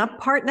giving up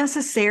part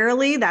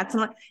necessarily. That's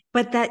not,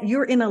 but that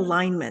you're in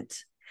alignment,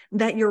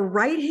 that your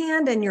right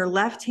hand and your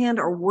left hand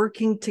are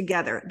working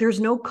together. There's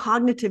no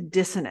cognitive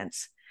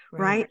dissonance.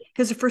 Right?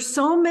 Because for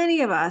so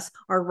many of us,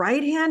 our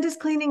right hand is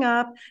cleaning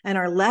up and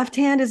our left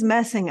hand is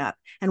messing up,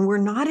 and we're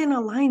not in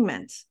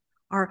alignment.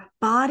 Our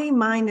body,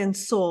 mind, and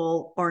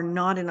soul are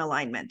not in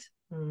alignment.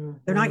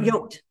 They're not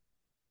yoked.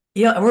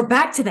 Yeah, we're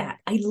back to that.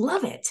 I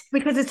love it.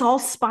 Because it's all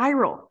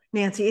spiral,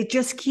 Nancy. It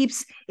just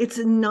it's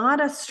not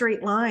a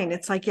straight line.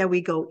 It's like, we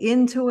go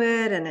into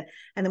it and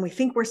then we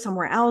think we're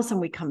somewhere else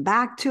and we come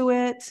back to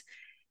it.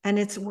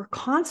 And we're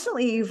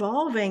constantly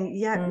evolving,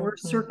 yet we're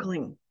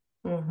circling.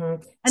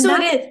 And so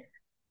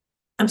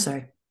I'm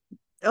sorry.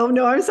 Oh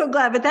no, I'm so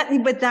glad. But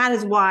that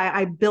is why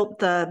I built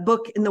the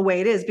book in the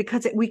way it is,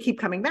 because we keep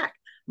coming back.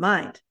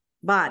 Mind,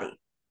 body,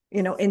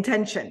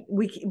 intention,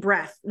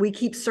 breath. We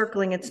keep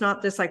circling. It's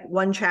not just like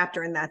one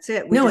chapter and that's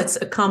it. It's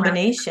a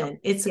combination.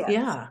 It's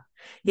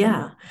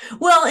yeah.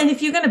 Well, and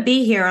if you're going to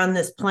be here on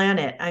this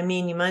planet, I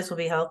mean, you might as well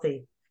be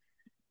healthy.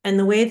 And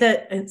the way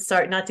that, and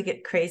sorry, not to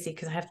get crazy,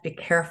 because I have to be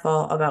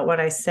careful about what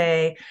I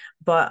say,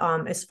 but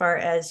as far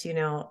as,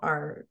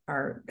 our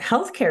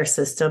healthcare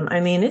system,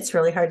 I mean, it's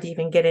really hard to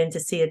even get in to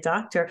see a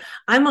doctor.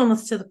 I'm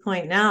almost to the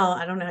point now,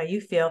 I don't know how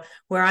you feel,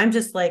 where I'm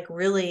just like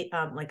really,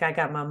 like I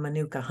got my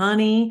Manuka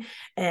honey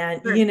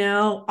and,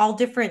 all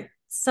different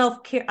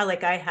self-care.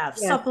 Like I have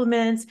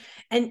supplements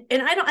and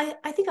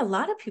I think a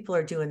lot of people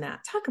are doing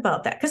that. Talk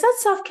about that. Cause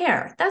that's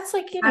self-care. That's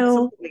like,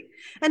 Absolutely.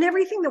 And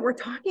everything that we're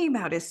talking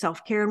about is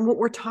self-care. And what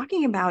we're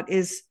talking about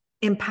is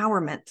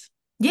empowerment.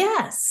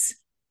 Yes.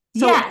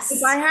 So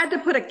if I had to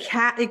put a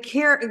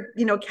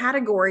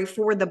category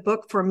for the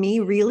book, for me,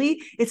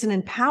 really, it's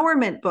an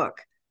empowerment book.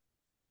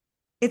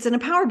 It's an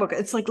empower book.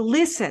 It's like,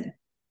 listen,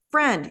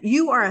 friend,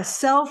 you are a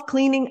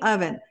self-cleaning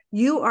oven.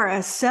 You are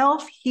a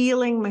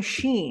self-healing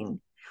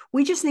machine.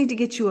 We just need to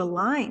get you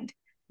aligned,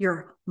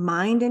 your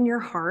mind and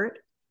your heart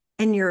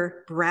and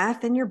your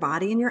breath and your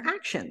body and your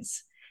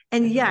actions.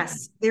 And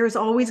yes, there's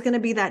always going to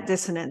be that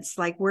dissonance.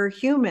 Like, we're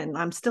human.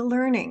 I'm still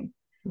learning.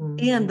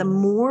 And the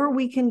more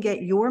we can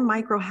get your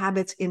micro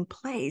habits in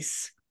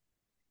place,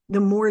 the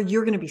more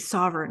you're going to be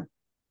sovereign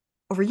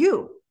over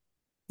you.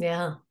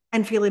 Yeah.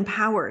 And feel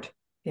empowered.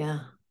 Yeah.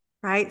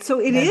 Right. So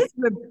it is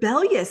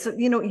rebellious.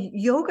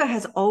 Yoga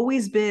has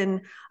always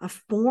been a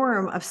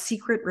form of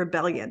secret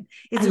rebellion.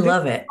 I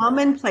love it.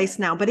 Commonplace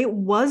now, but it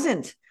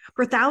wasn't.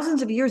 For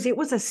thousands of years, it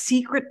was a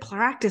secret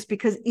practice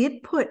because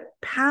it put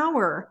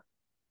power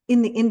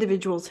in the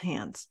individual's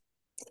hands.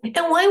 And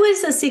why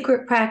was a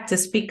secret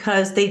practice?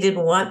 Because they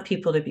didn't want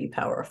people to be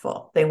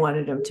powerful. They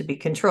wanted them to be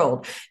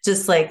controlled,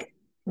 just like,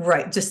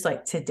 right, just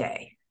like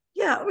today.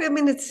 Yeah, I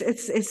mean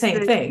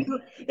Same thing.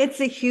 it's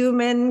a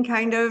human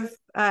kind of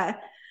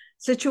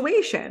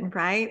situation,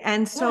 right?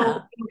 And so Yeah.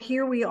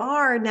 here we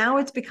are now.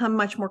 It's become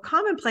much more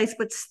commonplace,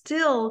 but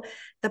still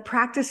the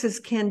practices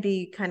can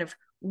be kind of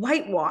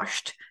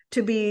whitewashed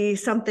to be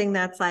something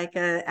that's like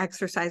a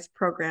exercise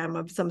program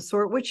of some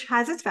sort, which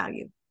has its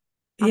value.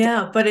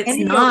 Yeah, but it's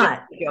Any yoga,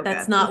 not.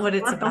 That's yoga. not It's what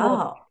it's not the whole.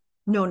 about.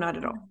 No, not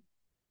at all.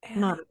 Yeah,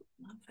 Not.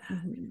 I love that.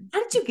 Mhm.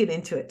 How did you get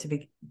into it to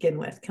begin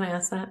with? Can I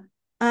ask that?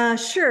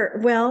 Sure.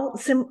 Well,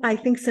 I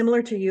think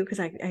similar to you, because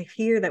I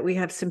hear that we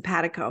have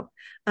simpatico.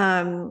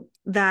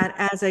 That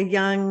as a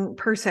young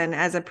person,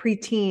 as a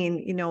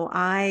preteen,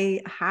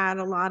 I had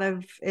a lot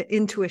of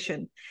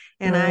intuition,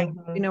 and I,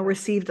 Mhm.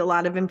 received a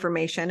lot of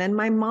information. And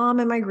my mom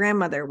and my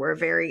grandmother were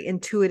very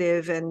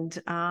intuitive, and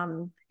you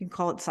can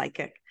call it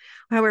psychic,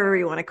 however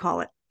you want to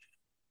call it.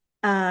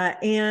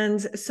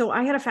 And so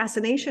I had a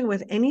fascination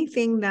with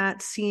anything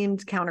that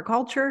seemed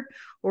counterculture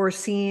or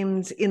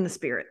seemed in the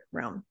spirit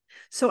realm.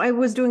 So I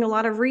was doing a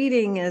lot of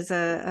reading as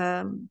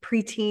a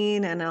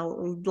preteen, and a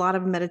lot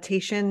of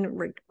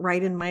meditation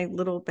right in my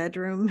little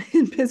bedroom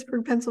in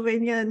Pittsburgh,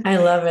 Pennsylvania. And I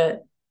love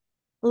it.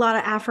 a lot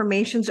of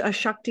affirmations. A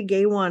Shakti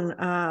Gay one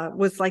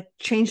was like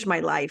changed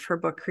my life. Her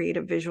book,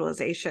 Creative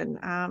Visualization.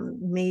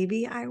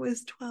 Maybe I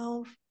was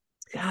 12.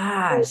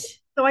 Gosh.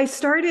 So I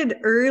started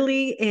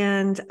early,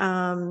 and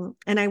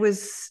I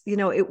was,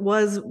 it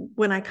was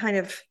when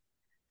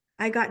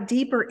I got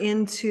deeper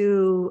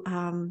into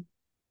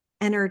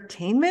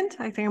entertainment.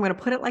 I think I'm going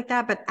to put it like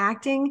that, but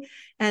acting,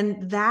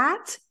 and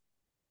that,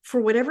 for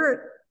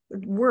whatever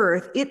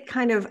worth, it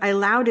kind of, I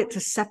allowed it to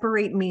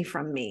separate me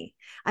from me.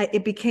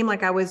 It became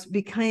like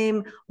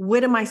became,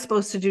 what am I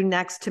supposed to do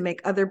next to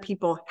make other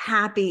people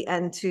happy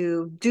and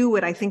to do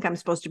what I think I'm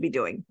supposed to be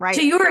doing, So right?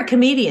 you were a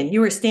comedian. You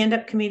were a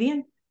stand-up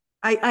comedian?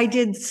 I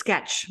did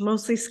sketch,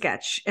 mostly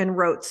sketch, and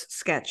wrote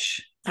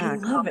sketch I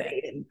love it.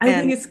 comedy I think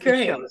and it's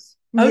great. shows.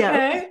 Yeah, it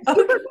Okay. was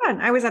super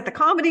fun. I was at the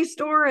Comedy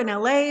Store in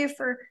LA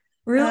for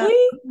Really?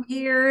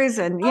 years,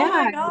 and Oh yeah,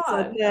 my I was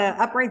at God.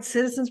 the Upright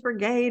Citizens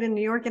Brigade in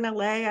New York and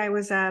LA. I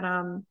was at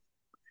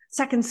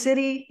Second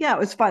City. Yeah, it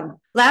was fun.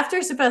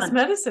 Laughter's the best Fun.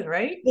 medicine,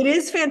 right? It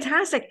is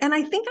fantastic. And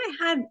I think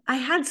I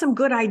had some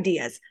good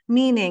ideas,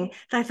 meaning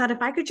that I thought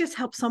if I could just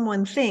help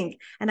someone think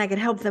and I could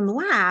help them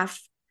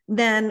laugh,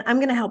 then I'm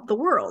going to help the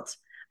world.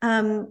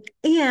 And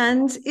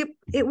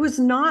it was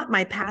not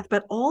my path,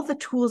 but all the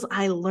tools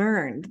I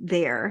learned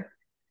there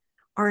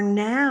are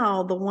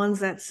now the ones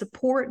that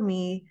support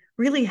me,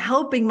 really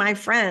helping my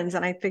friends.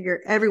 And I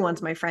figure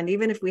everyone's my friend,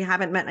 even if we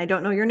haven't met and I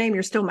don't know your name,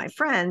 you're still my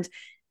friend.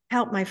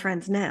 Help my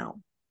friends now.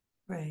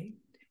 Right.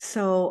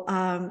 So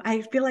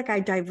I feel like I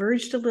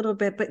diverged a little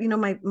bit, but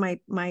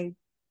my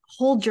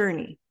whole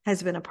journey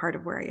has been a part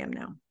of where I am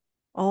now,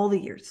 all the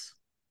years.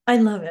 I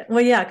love it.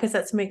 Well, yeah, because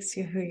that makes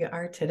you who you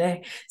are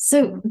today.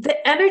 So Mhm.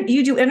 the energy,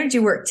 you do energy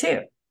work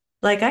too,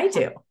 like I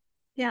do.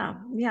 Yeah,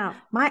 yeah.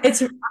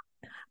 It's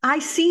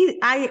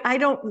I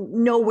don't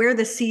know where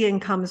the seeing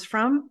comes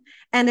from,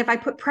 and if I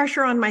put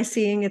pressure on my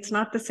seeing, it's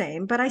not the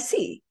same. But I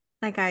see,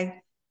 like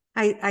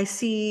I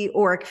see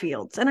auric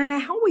fields, and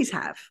I always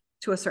have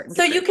to a certain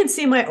so you degree. can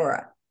see my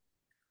aura.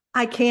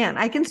 I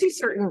can see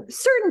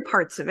certain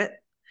parts of it,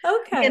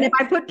 and if Okay.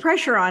 I put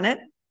pressure on it,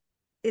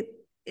 it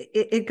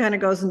it kind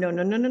of goes, no,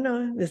 no, no, no,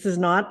 no, this is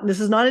not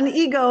an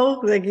ego,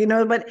 like,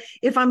 but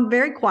if I'm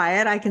very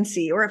quiet, I can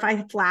see. Or if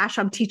I flash,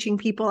 I'm teaching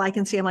people, I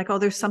can see. I'm like, oh,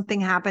 there's something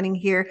happening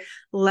here.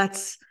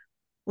 Let's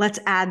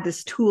add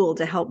this tool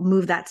to help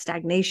move that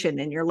stagnation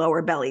in your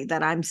lower belly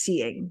that I'm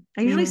seeing.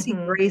 I usually see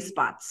Mhm. gray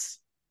spots.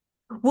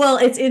 Well,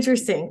 it's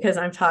interesting because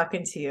I'm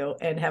talking to you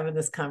and having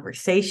this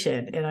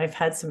conversation, and I've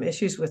had some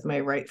issues with my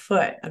right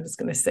foot. I'm just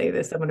going to say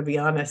this, I'm going to be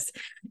honest.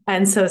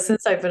 And so,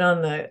 since I've been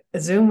on the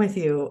Zoom with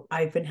you,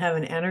 I've been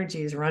having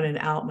energies running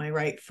out my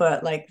right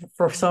foot. Like,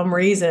 for some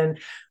reason,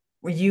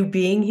 you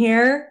being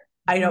here,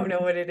 I don't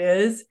know what it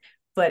is,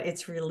 but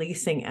it's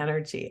releasing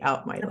energy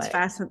out my leg.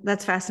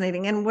 That's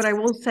fascinating. And what I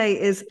will say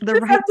is the I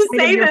right have to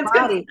side of say your this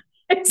because body,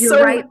 it's your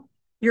so.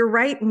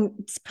 right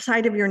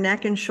side of your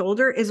neck and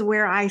shoulder is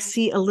where I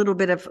see a little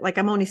bit of, like,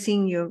 I'm only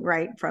seeing you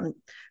right from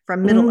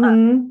middle up,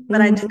 Mm-hmm, but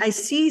mm-hmm. I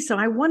see. So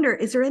I wonder,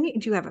 do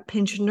you have a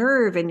pinched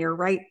nerve in your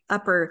right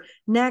upper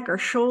neck or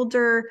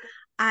shoulder?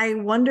 I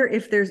wonder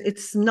if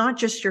it's not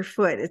just your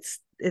foot. It's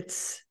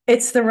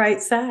the right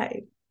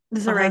side.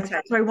 It's the I'll right have,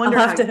 side. So I I'll wonder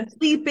how have you're to.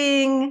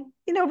 sleeping,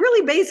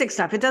 really basic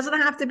stuff. It doesn't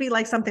have to be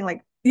like something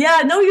like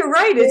Yeah, no, you're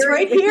right. It's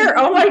right it can here.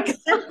 be Oh my God.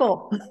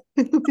 simple.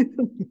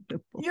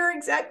 You're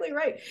exactly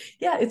right.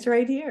 Yeah, it's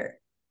right here.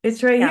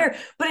 It's right Yeah. here.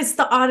 But it's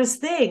the oddest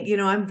thing.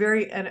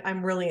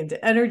 I'm really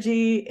into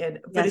energy,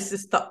 but it's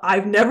Yes. just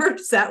I've never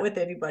sat with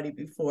anybody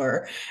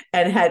before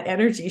and had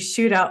energy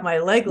shoot out my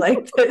leg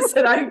like this.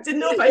 And I didn't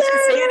know if I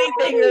should say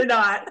anything Yay! or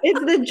not.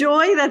 It's the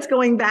joy that's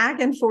going back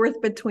and forth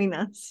between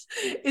us.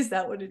 Is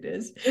that what it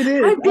is? It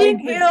is. I'm I being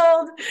agree.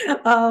 healed.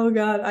 Oh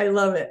God, I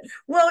love it.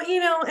 Well,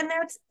 and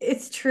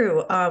it's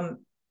true.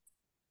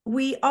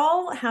 we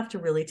all have to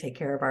really take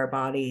care of our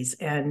bodies.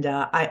 And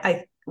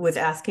I was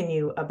asking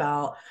you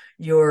about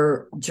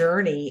your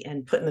journey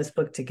and putting this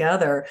book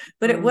together.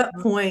 But at what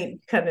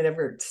point, kind of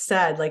never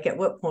said, like, at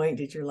what point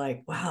did you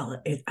like, wow,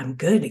 I'm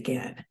good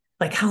again?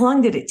 Like, how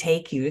long did it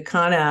take you to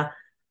kind of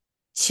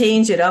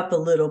change it up a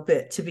little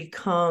bit to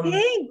become?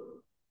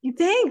 You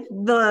think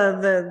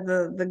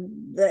the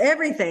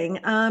everything.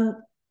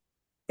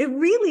 It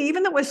really,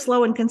 even though it was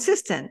slow and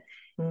consistent,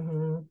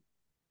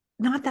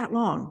 not that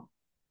long.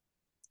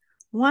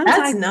 Once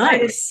That's I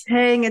started nice.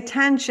 paying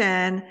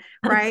attention,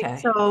 right?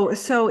 Okay.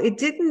 So it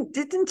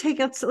didn't take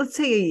us, let's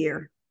say a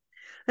year.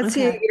 Let's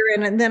say a Okay. year.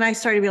 And then I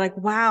started to be like,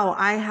 wow,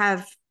 I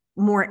have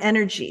more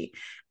energy.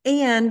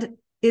 And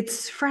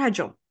it's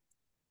fragile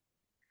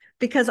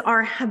because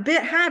our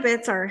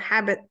habits, our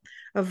habit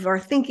of our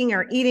thinking,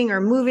 our eating, our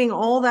moving,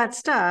 all that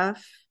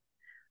stuff,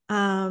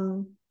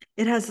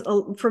 it has,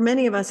 for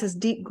many of us, has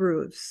deep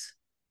grooves.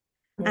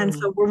 And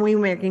so when we're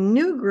making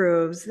new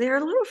grooves, they're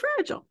a little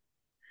fragile.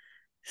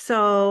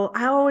 So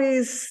I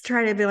always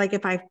try to be like,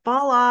 if I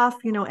fall off,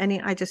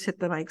 I just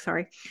hit the mic,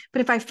 sorry. But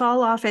if I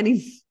fall off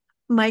any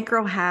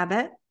micro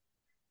habit,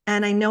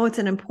 and I know it's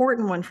an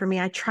important one for me,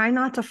 I try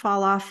not to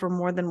fall off for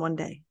more than one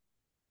day.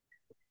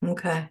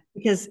 Okay.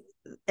 Because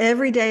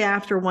every day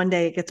after one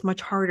day, it gets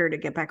much harder to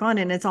get back on.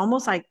 And it's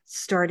almost like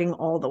starting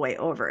all the way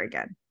over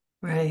again.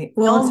 Right.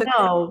 Well,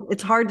 no,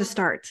 it's hard to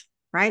start,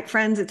 right,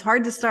 friends? It's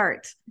hard to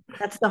start.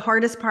 That's the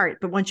hardest part.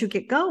 But once you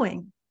get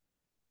going,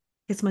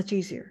 it's much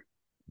easier.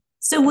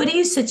 So what do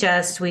you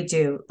suggest we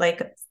do?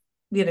 Like,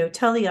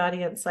 tell the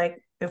audience,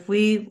 like, if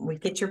we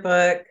get your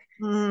book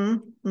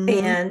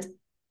and,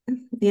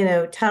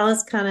 tell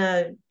us kind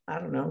of, I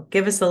don't know,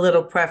 give us a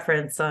little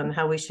preference on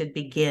how we should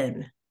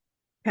begin.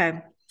 Okay.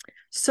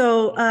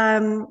 So,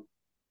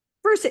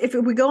 first, if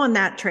we go on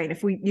that train,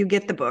 if you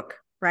get the book,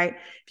 right?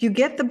 If you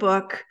get the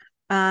book,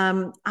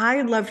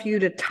 I'd love for you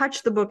to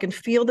touch the book and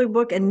feel the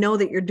book and know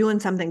that you're doing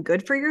something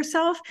good for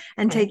yourself.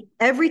 And take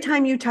every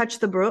time you touch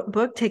the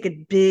book, take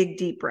a big,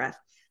 deep breath.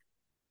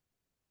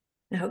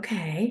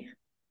 Okay.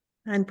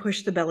 And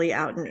push the belly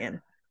out and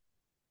in.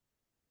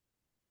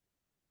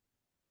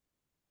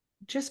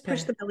 Just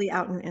push the belly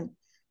out and in.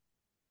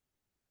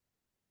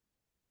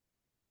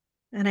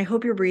 And I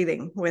hope you're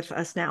breathing with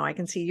us now. I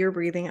can see you're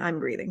breathing, I'm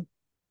breathing.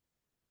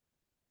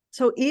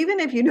 So even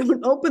if you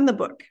don't open the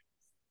book,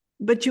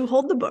 but you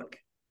hold the book,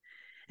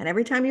 and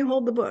every time you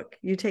hold the book,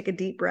 you take a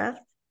deep breath,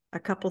 a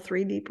couple,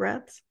 3 deep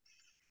breaths,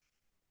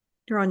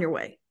 you're on your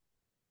way.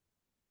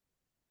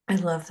 I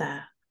love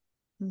that.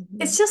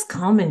 It's just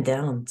calming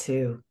down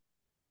too.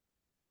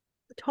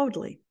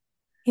 Totally.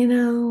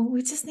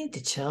 We just need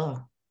to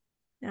chill.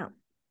 Yeah.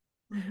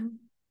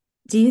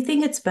 Do you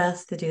think it's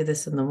best to do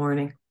this in the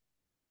morning?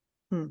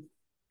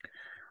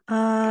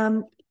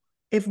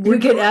 If we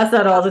get asked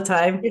that all the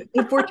time.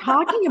 If we're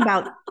talking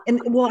about,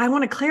 I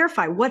want to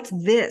clarify, what's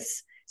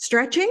this?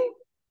 Stretching?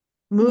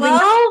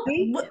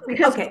 Moving?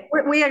 Because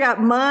we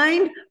got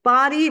mind,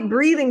 body,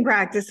 breathing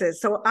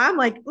practices. So I'm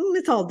like,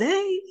 it's all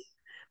day.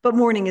 But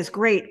morning is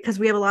great because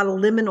we have a lot of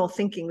liminal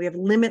thinking. We have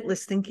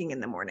limitless thinking in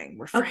the morning.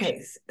 We're fresh.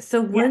 Okay.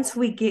 So once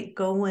we get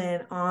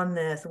going on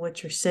this,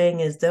 what you're saying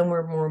is then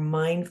we're more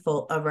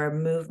mindful of our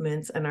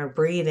movements and our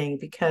breathing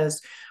because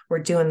we're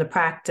doing the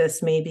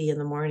practice maybe in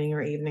the morning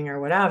or evening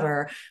or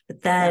whatever.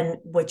 But then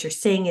what you're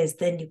saying is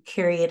then you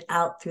carry it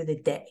out through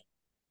the day.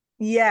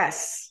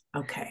 Yes.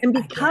 Okay. And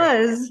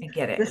because I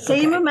get it. The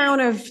same amount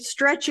of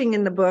stretching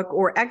in the book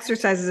or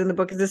exercises in the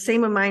book is the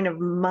same amount of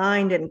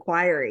mind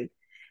inquiry.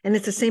 And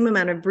it's the same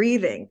amount of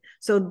breathing.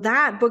 So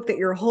that book that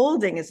you're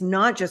holding is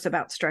not just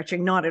about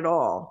stretching, not at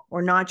all,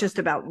 or not just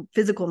about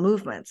physical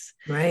movements.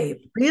 Right.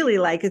 Really,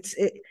 like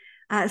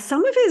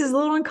some of it is a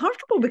little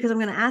uncomfortable because I'm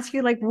going to ask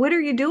you, like, what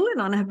are you doing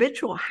on a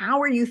habitual?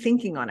 How are you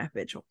thinking on a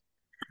habitual?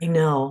 I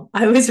know.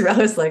 I was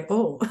like,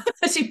 oh,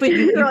 you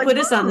put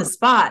us on the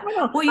spot.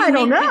 I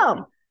don't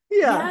know.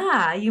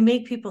 Yeah, you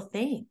make people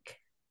think.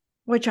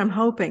 Which I'm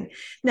hoping.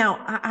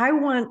 Now, I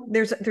want,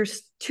 there's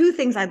 2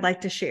 things I'd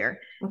like to share.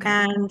 Okay.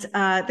 And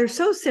they're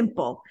so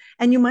simple.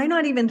 And you might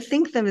not even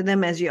think of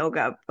them as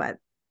yoga, but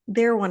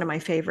they're one of my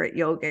favorite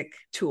yogic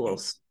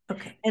tools.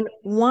 Okay. And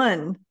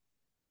one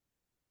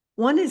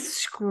is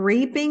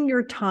scraping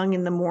your tongue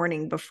in the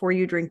morning before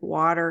you drink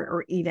water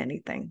or eat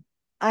anything.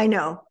 I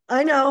know.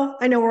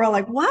 We're all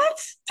like,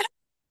 what?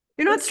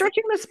 You're not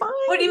stretching the spine?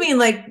 What do you mean?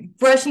 Like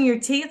brushing your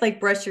teeth, like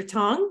brush your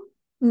tongue?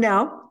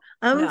 No.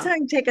 I'm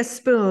saying take a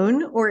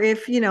spoon, or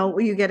if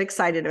you get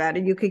excited about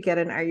it, you could get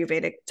an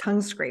Ayurvedic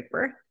tongue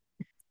scraper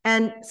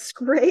and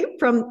scrape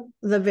from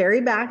the very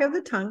back of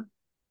the tongue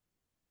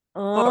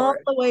all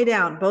the way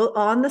down, both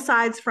on the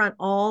sides, front,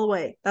 all the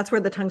way. That's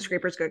where the tongue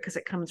scraper is good because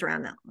it comes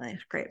around that way.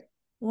 Great.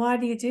 Why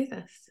do you do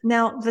this?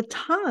 Now, the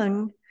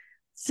tongue,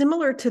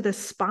 similar to the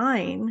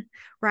spine,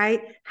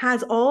 right,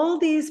 has all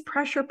these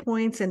pressure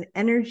points and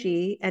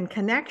energy and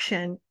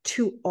connection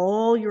to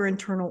all your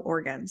internal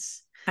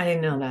organs. I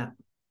didn't know that.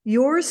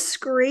 You're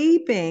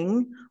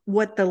scraping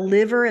what the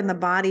liver and the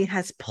body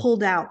has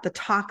pulled out, the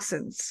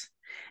toxins.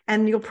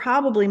 And you'll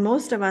probably,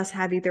 most of us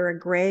have either a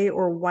gray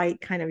or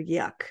white kind of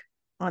yuck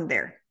on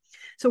there.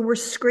 So we're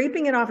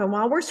scraping it off. And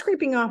while we're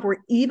scraping off, we're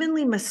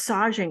evenly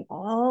massaging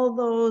all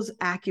those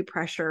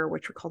acupressure,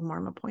 which are called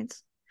marma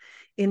points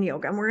in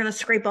yoga. And we're going to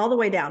scrape all the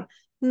way down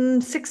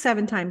 6,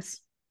 7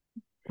 times.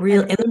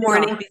 Real in the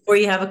morning before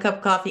you have a cup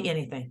of coffee,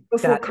 anything.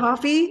 Before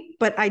coffee,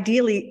 but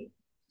ideally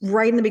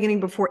right in the beginning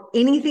before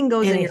anything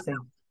goes in your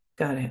mouth.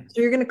 Got it.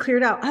 So you're going to clear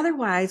it out.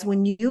 Otherwise,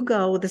 when you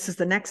go, this is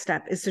the next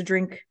step, is to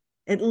drink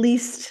at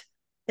least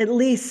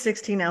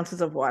 16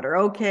 ounces of water.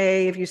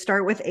 Okay, if you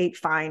start with 8,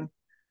 fine.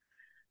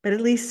 But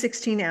at least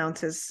 16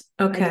 ounces.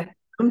 Okay.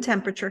 Room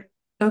temperature.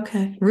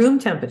 Okay. Room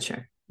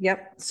temperature.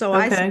 Yep. So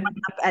I set mine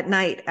up at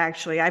night,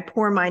 actually. I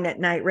pour mine at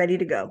night, ready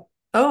to go.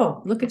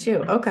 Oh, look at you.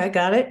 Okay,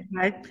 got it.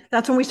 Right.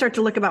 That's when we start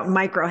to look about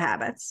micro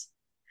habits.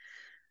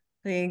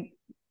 You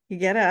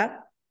get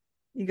up,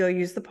 you go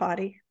use the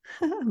potty.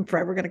 I'm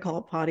forever going to call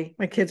it potty.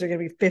 My kids are going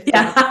to be 50.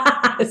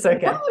 Yeah, it's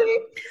okay. Potty.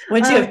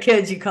 Once you have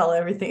kids, you call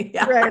everything.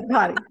 Yeah. Right,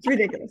 potty. It's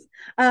ridiculous.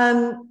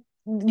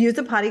 Use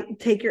the potty.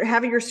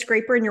 Have your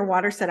scraper and your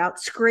water set out.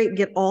 Scrape,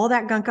 get all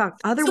that gunk out.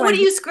 Otherwise, so what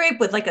do you scrape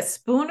with? Like a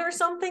spoon or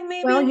something,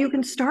 maybe? Well, you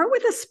can start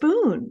with a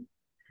spoon.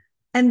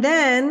 And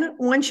then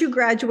once you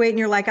graduate and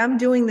you're like, I'm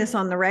doing this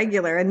on the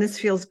regular and this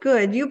feels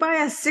good, you buy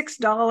a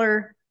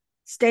 $6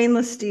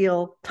 stainless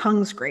steel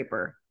tongue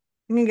scraper.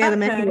 You can get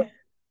them anywhere.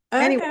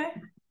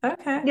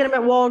 Okay. Get them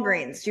at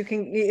Walgreens. You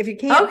can, if you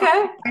can't,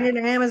 find it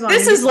on Amazon.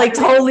 This is like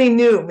totally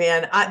new,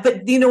 man.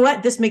 But you know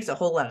what? This makes a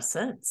whole lot of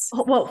sense.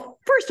 Well,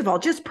 first of all,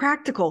 just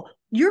practical.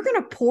 You're going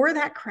to pour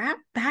that crap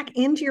back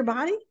into your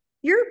body.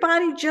 Your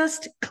body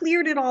just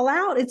cleared it all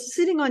out. It's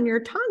sitting on your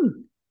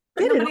tongue.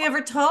 Nobody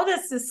ever told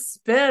us to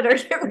spit or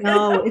get rid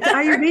No, it's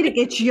Ayurvedic.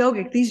 It's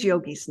yogic. These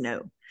yogis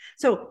know.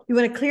 So you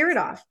want to clear it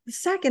off. The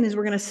second is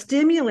we're going to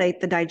stimulate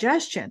the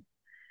digestion.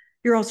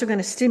 You're also going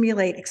to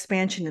stimulate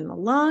expansion in the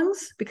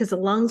lungs because the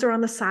lungs are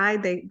on the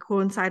side. They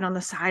coincide on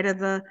the side of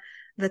the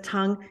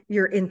tongue.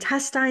 Your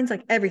intestines,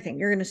 like everything,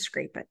 you're going to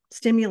scrape it,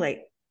 stimulate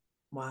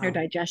your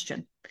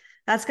digestion.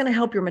 That's going to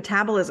help your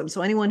metabolism.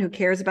 So anyone who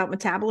cares about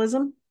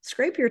metabolism,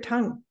 scrape your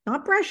tongue,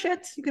 not brush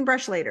it. You can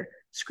brush later.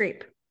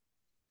 Scrape.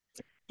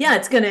 Yeah,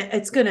 it's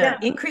gonna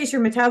increase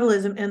your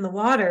metabolism and the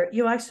water.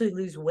 You actually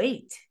lose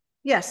weight.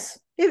 Yes.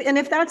 And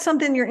if that's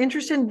something you're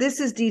interested in, this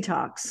is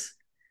detox.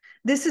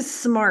 This is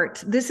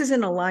smart. This is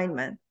in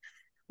alignment.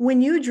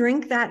 When you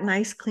drink that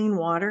nice, clean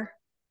water,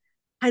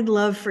 I'd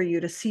love for you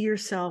to see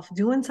yourself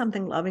doing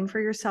something loving for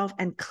yourself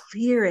and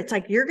clear. It's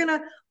like you're going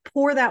to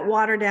pour that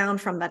water down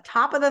from the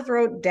top of the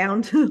throat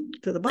down to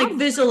the bottom. Like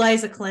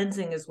visualize a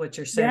cleansing is what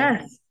you're saying.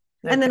 Yes.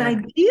 Okay. And then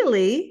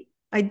ideally,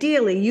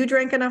 you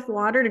drank enough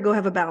water to go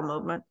have a bowel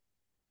movement.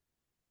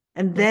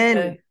 And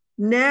then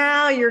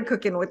now you're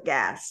cooking with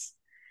gas.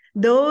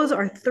 Those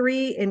are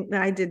 3, and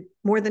I did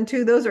more than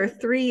 2. Those are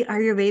 3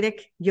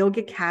 Ayurvedic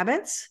yogic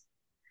habits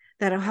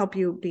that'll help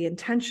you be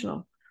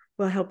intentional,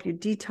 will help you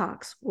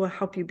detox, will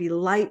help you be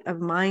light of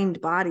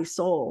mind, body,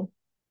 soul.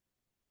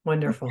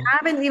 Wonderful.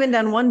 I haven't even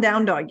done one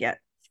down dog yet.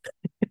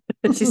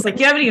 She's like,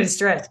 you haven't even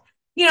stretched.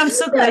 You know, I'm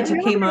so glad you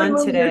came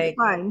on today.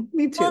 Fine.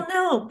 Me too. Well,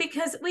 no,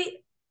 because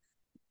we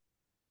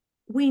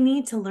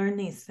need to learn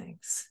these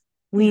things.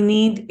 We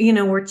need,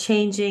 we're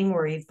changing,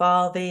 we're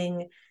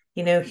evolving.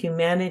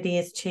 Humanity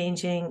is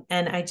changing.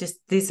 And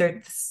these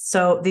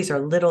are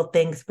little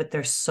things, but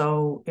they're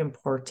so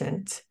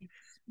important.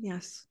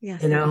 Yes.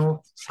 To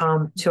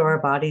our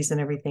bodies and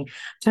everything. I'm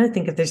trying to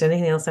think if there's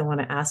anything else I want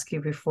to ask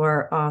you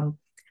before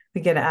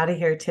we get out of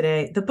here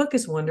today. The book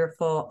is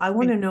wonderful. I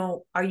want to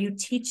know, are you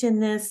teaching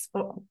this?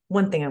 Oh,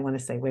 one thing I want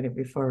to say, wait,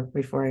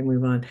 before I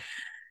move on.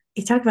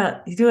 You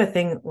do a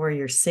thing where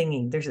you're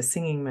singing. There's a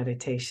singing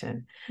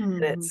meditation.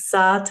 And it's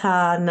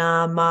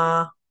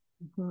Satanama.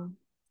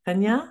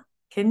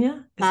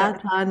 Kenya?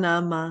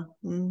 Satanama.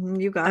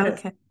 You got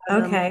it.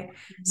 Okay.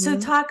 So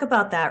talk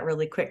about that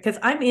really quick, because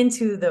I'm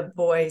into the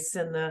voice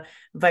and the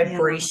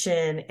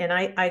vibration. And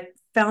I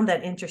found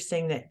that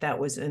interesting that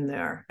was in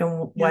there.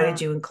 And why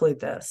did you include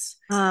this?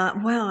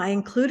 Well, I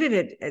included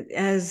it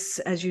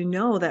as you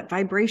know, that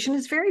vibration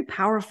is very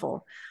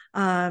powerful.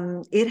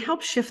 It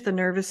helps shift the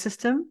nervous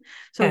system.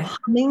 So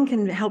humming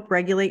can help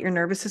regulate your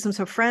nervous system.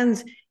 So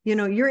friends,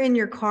 you're in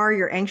your car,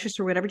 you're anxious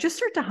or whatever, just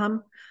start to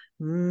hum.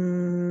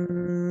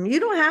 You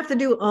don't have to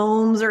do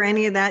ohms or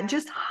any of that.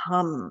 Just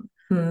hum.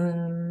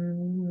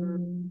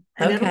 And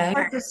it'll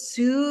start to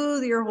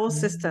soothe your whole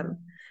system.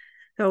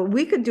 So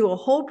we could do a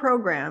whole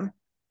program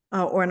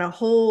a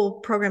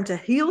whole program to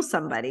heal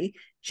somebody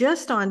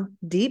just on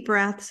deep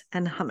breaths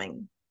and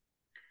humming.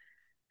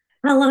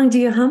 How long do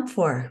you hum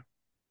for?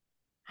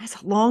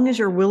 As long as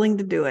you're willing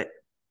to do it.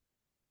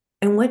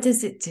 And what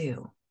does it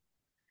do?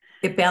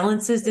 Does it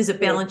balance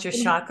your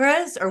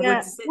chakras, or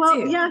what does it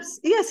do?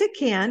 Yes, it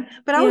can.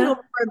 But I would go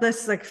for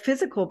this like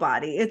physical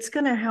body. It's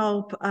going to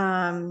help.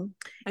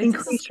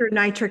 increase your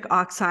nitric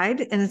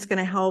oxide, and it's going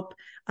to help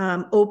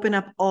open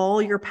up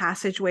all your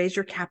passageways,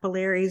 your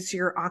capillaries,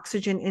 your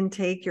oxygen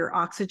intake, your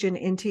oxygen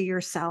into your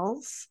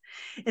cells.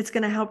 It's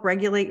going to help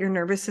regulate your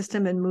nervous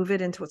system and move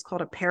it into what's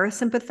called a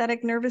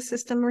parasympathetic nervous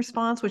system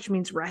response, which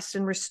means rest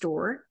and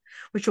restore,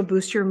 which will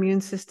boost your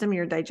immune system,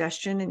 your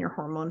digestion, and your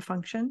hormone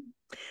function.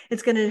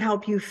 It's going to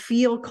help you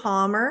feel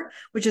calmer,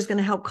 which is going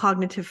to help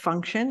cognitive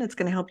function. It's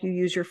going to help you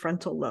use your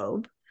frontal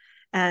lobe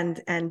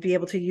and be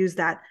able to use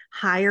that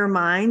higher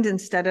mind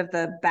instead of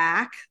the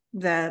back,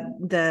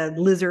 the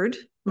lizard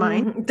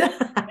mind.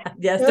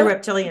 Yes, the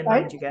reptilian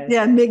mind, you guys.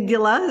 Yeah,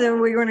 amygdala. Then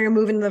we're going to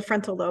move into the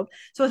frontal lobe.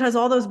 So it has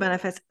all those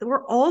benefits.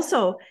 We're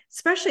also,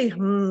 especially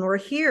we're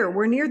here,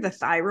 we're near the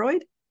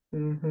thyroid.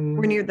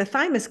 We're near the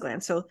thymus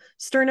gland. So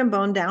sternum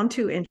bone down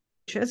 2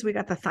 inches. We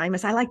got the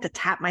thymus. I like to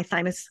tap my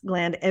thymus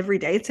gland every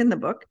day. It's in the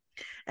book.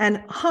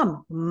 And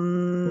hum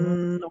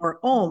or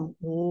om.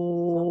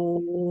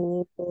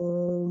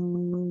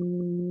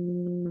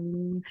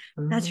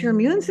 That's your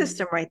immune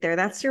system right there.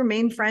 That's your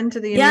main friend to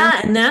the immune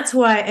system. And that's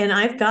why. And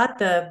I've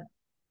got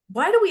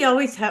why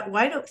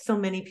do so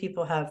many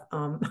people have,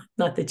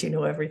 not that you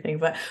know everything,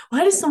 but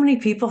why do so many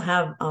people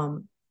have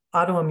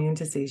autoimmune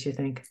disease, you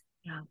think?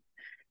 Yeah.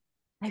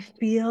 I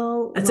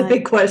feel that's a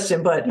big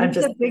question, but it's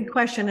a big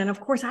question. And of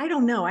course, I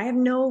don't know. I have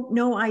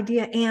no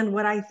idea. And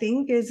what I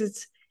think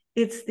is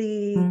it's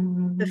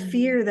the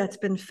fear that's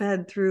been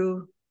fed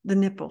through the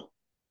nipple.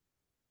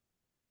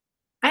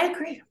 I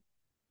agree.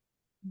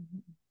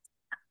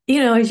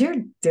 You know, as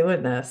you're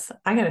doing this,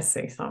 I got to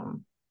say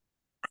something.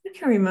 I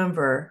can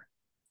remember,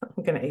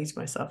 I'm going to age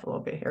myself a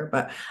little bit here,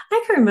 but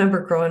I can remember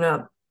growing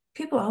up,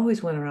 people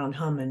always went around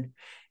humming,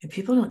 and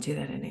people don't do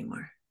that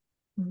anymore.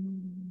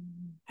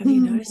 Have you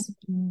noticed?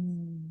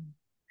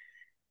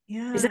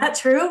 Yeah. Is that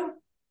true?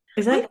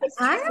 Is that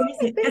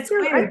it's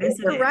weird,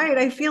 isn't it? Right.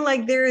 I feel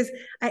like there is,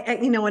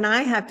 and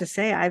I have to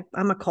say,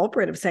 I'm a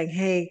culprit of saying,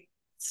 hey,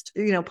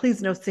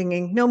 please no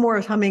singing, no more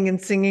humming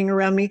and singing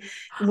around me.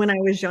 When I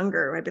was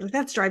younger, I'd be like,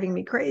 that's driving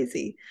me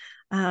crazy.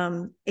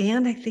 And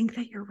I think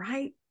that you're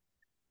right.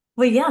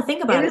 Well, yeah,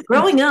 think about it.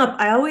 Growing up,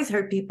 I always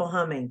heard people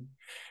humming,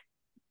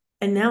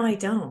 and now I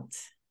don't.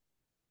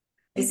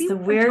 It's the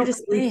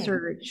weirdest thing.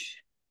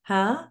 Research.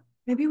 Huh?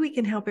 Maybe we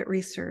can help it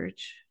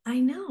research.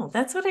 I know.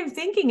 That's what I'm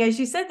thinking as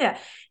you said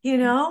that,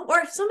 or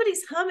if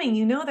somebody's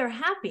humming, they're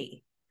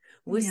happy.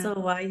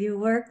 Whistle while you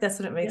work. That's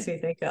what it makes me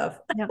think of.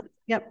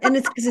 Yep. And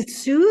it's because it's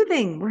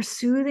soothing. We're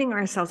soothing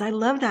ourselves. I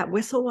love that.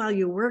 Whistle while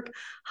you work,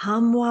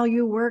 hum while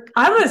you work.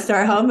 I'm going to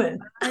start humming.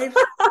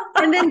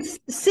 And then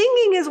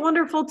singing is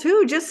wonderful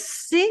too.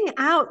 Just sing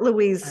out,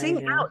 Louise.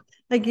 Sing out.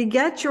 Like you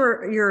get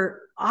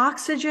your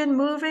oxygen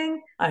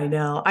moving. I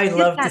know. I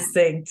love to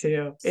sing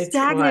too. It's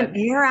stagnant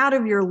air out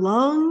of your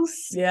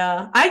lungs.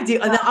 Yeah, I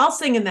do. And I'll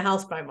sing in the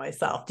house by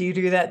myself. Do you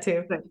do that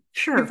too?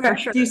 Sure, for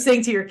sure. Do you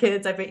sing to your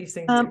kids? I bet you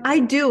sing to I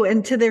do,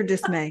 and to their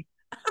dismay.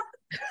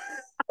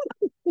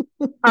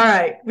 All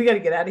right. We got to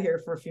get out of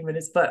here for a few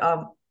minutes, but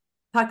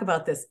talk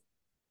about this.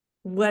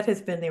 What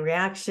has been the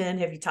reaction?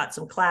 Have you taught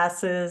some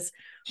classes?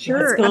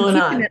 Sure. What's going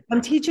on?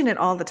 I'm teaching it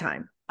all the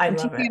time. I'm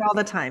teaching it all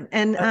the time.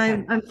 And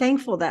I'm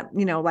thankful that,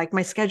 like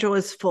my schedule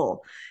is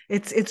full.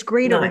 It's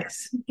great.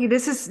 Nice.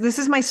 This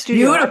is my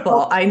studio.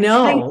 Beautiful. I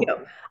know. Thank you.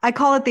 I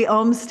call it the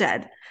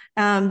homestead.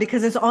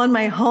 Because it's on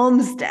my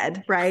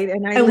homestead, right?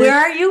 And where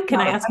are you?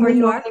 Can I ask where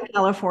you are? In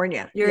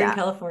California. You're in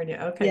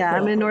California. Okay. Yeah,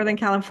 cool. I'm in Northern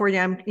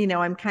California.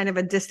 I'm kind of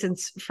a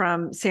distance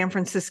from San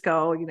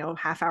Francisco,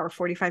 half hour,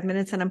 45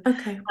 minutes. And I'm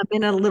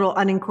in a little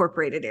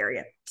unincorporated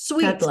area.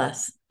 Sweet. God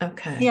bless.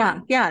 Okay.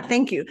 Yeah.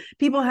 Thank you.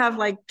 People have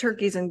like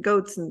turkeys and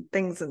goats and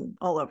things and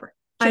all over.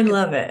 Chickens. I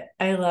love it.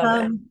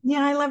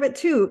 Yeah, I love it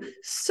too.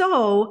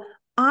 So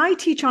I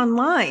teach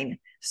online.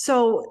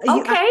 So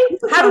how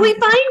do we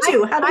find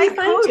you? How do we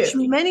find you? I coach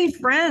many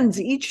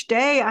friends each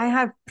day. I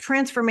have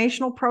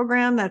transformational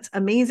program that's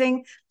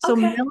amazing. So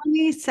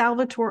Melanie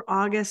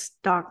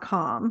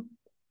Salvatore-August.com.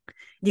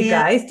 You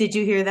guys, did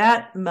you hear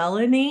that?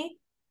 Melanie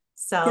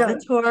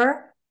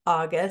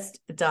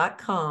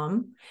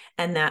Salvatore-August.com.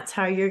 And that's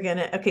how you're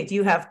gonna. Okay, do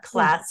you have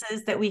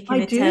classes that we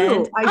can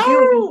attend? I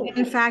do.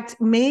 In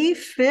fact, May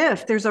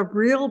 5th, there's a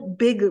real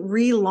big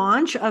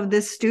relaunch of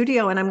this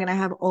studio, and I'm gonna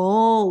have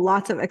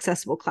lots of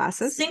accessible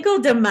classes. Cinco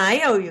de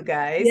Mayo, you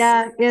guys.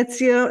 Yeah, it's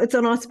it's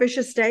an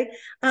auspicious day.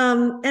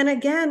 And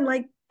again,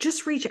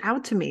 just reach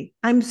out to me.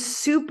 I'm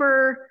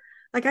super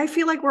I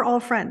feel like we're all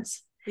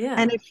friends. Yeah.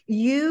 And if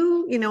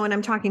you, and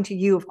I'm talking to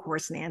you, of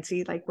course,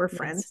 Nancy, we're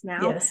friends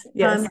now.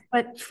 Yes.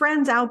 But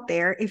friends out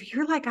there, if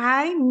you're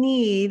I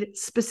need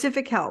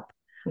specific help,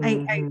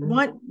 I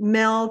want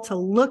Mel to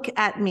look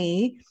at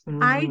me.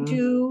 I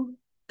do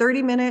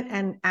 30-minute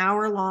and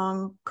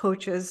hour-long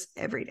coaches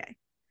every day.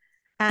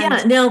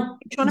 And now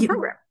on a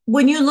program.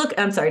 When you look,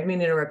 I'm sorry, I didn't mean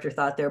to interrupt your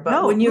thought there, but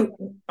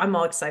I'm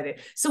all excited.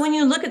 So when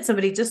you look at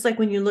somebody, just like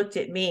when you looked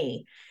at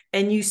me,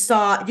 and you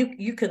saw,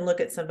 you can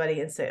look at somebody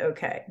and say,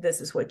 okay,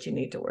 this is what you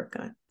need to work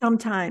on.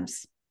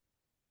 Sometimes.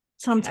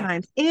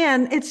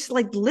 And it's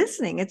like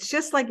listening. It's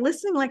just like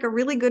listening like a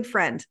really good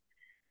friend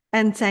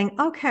and saying,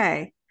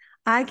 okay,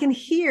 I can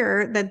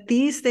hear that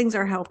these things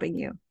are helping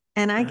you,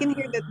 and I can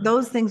hear that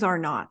those things are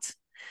not.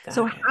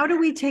 So how do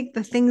we take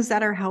the things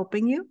that are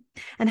helping you,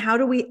 and how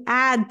do we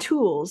add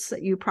tools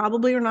that you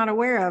probably are not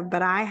aware of,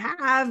 but I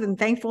have, and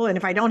thankful. And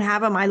if I don't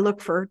have them, I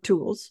look for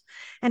tools.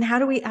 And how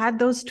do we add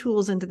those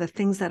tools into the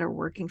things that are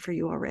working for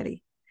you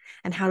already?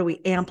 And how do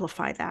we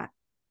amplify that?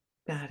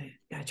 Got it.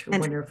 Gotcha.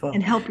 And, Wonderful.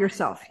 And help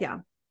yourself. Yeah.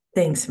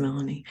 Thanks,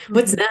 Melanie.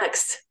 What's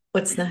next?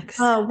 What's next?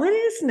 What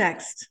is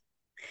next?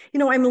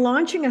 I'm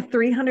launching a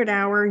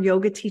 300-hour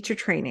yoga teacher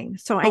training.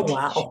 So I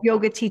teach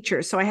yoga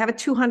teachers. So I have a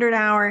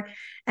 200-hour.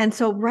 And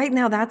so right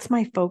now that's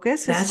my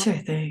focus. That's your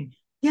thing.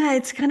 Yeah,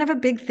 it's kind of a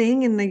big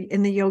thing in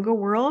the yoga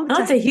world.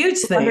 Oh, it's a huge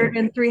thing. 200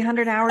 and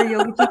 300-hour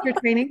yoga teacher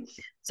training.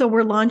 So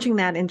we're launching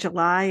that in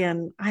July,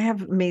 and I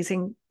have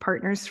amazing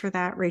partners for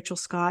that. Rachel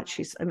Scott,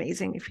 she's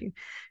amazing.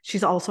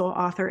 She's also an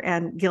author,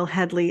 and Gil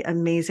Headley,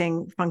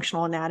 amazing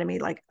functional anatomy,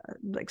 like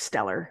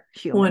stellar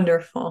human.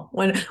 Wonderful.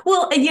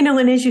 Well,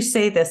 and as you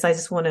say this, I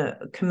just want to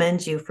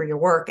commend you for your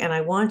work. And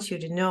I want you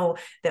to know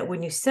that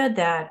when you said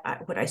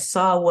that, what I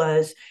saw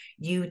was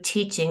you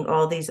teaching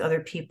all these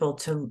other people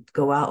to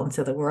go out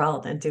into the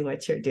world and do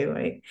what you're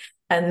doing.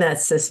 And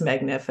that's just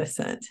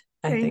magnificent.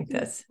 I think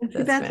that's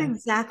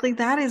exactly,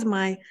 that is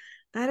my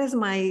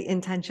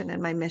intention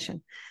and my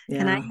mission. Yeah.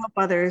 And I help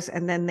others,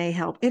 and then they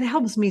help. It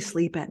helps me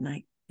sleep at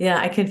night. Yeah,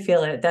 I can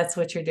feel it. That's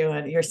what you're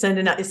doing. You're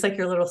sending out, it's like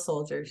your little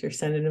soldiers. You're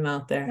sending them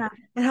out there. Yeah,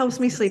 it helps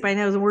me sleep. I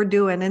know we're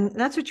doing, and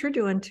that's what you're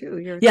doing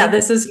too.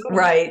 This is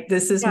right.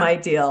 This is my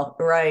deal,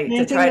 right?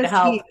 To try to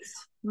help.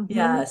 Mm-hmm.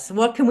 Yes.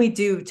 What can we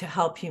do to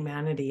help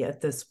humanity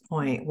at this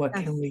point? What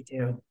can we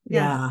do?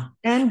 Yeah.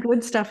 And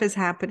good stuff is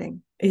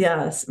happening.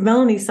 Yes.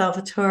 Melanie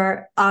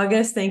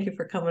Salvatore-August, thank you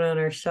for coming on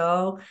our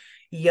show.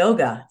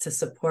 Yoga to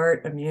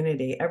Support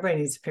Immunity.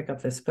 Everybody needs to pick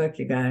up this book,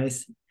 you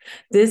guys.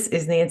 This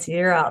is Nancy.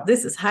 You're out.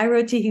 This is High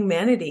Road to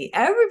Humanity.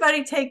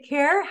 Everybody take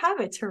care.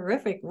 Have a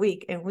terrific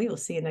week, and we will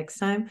see you next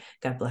time.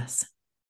 God bless.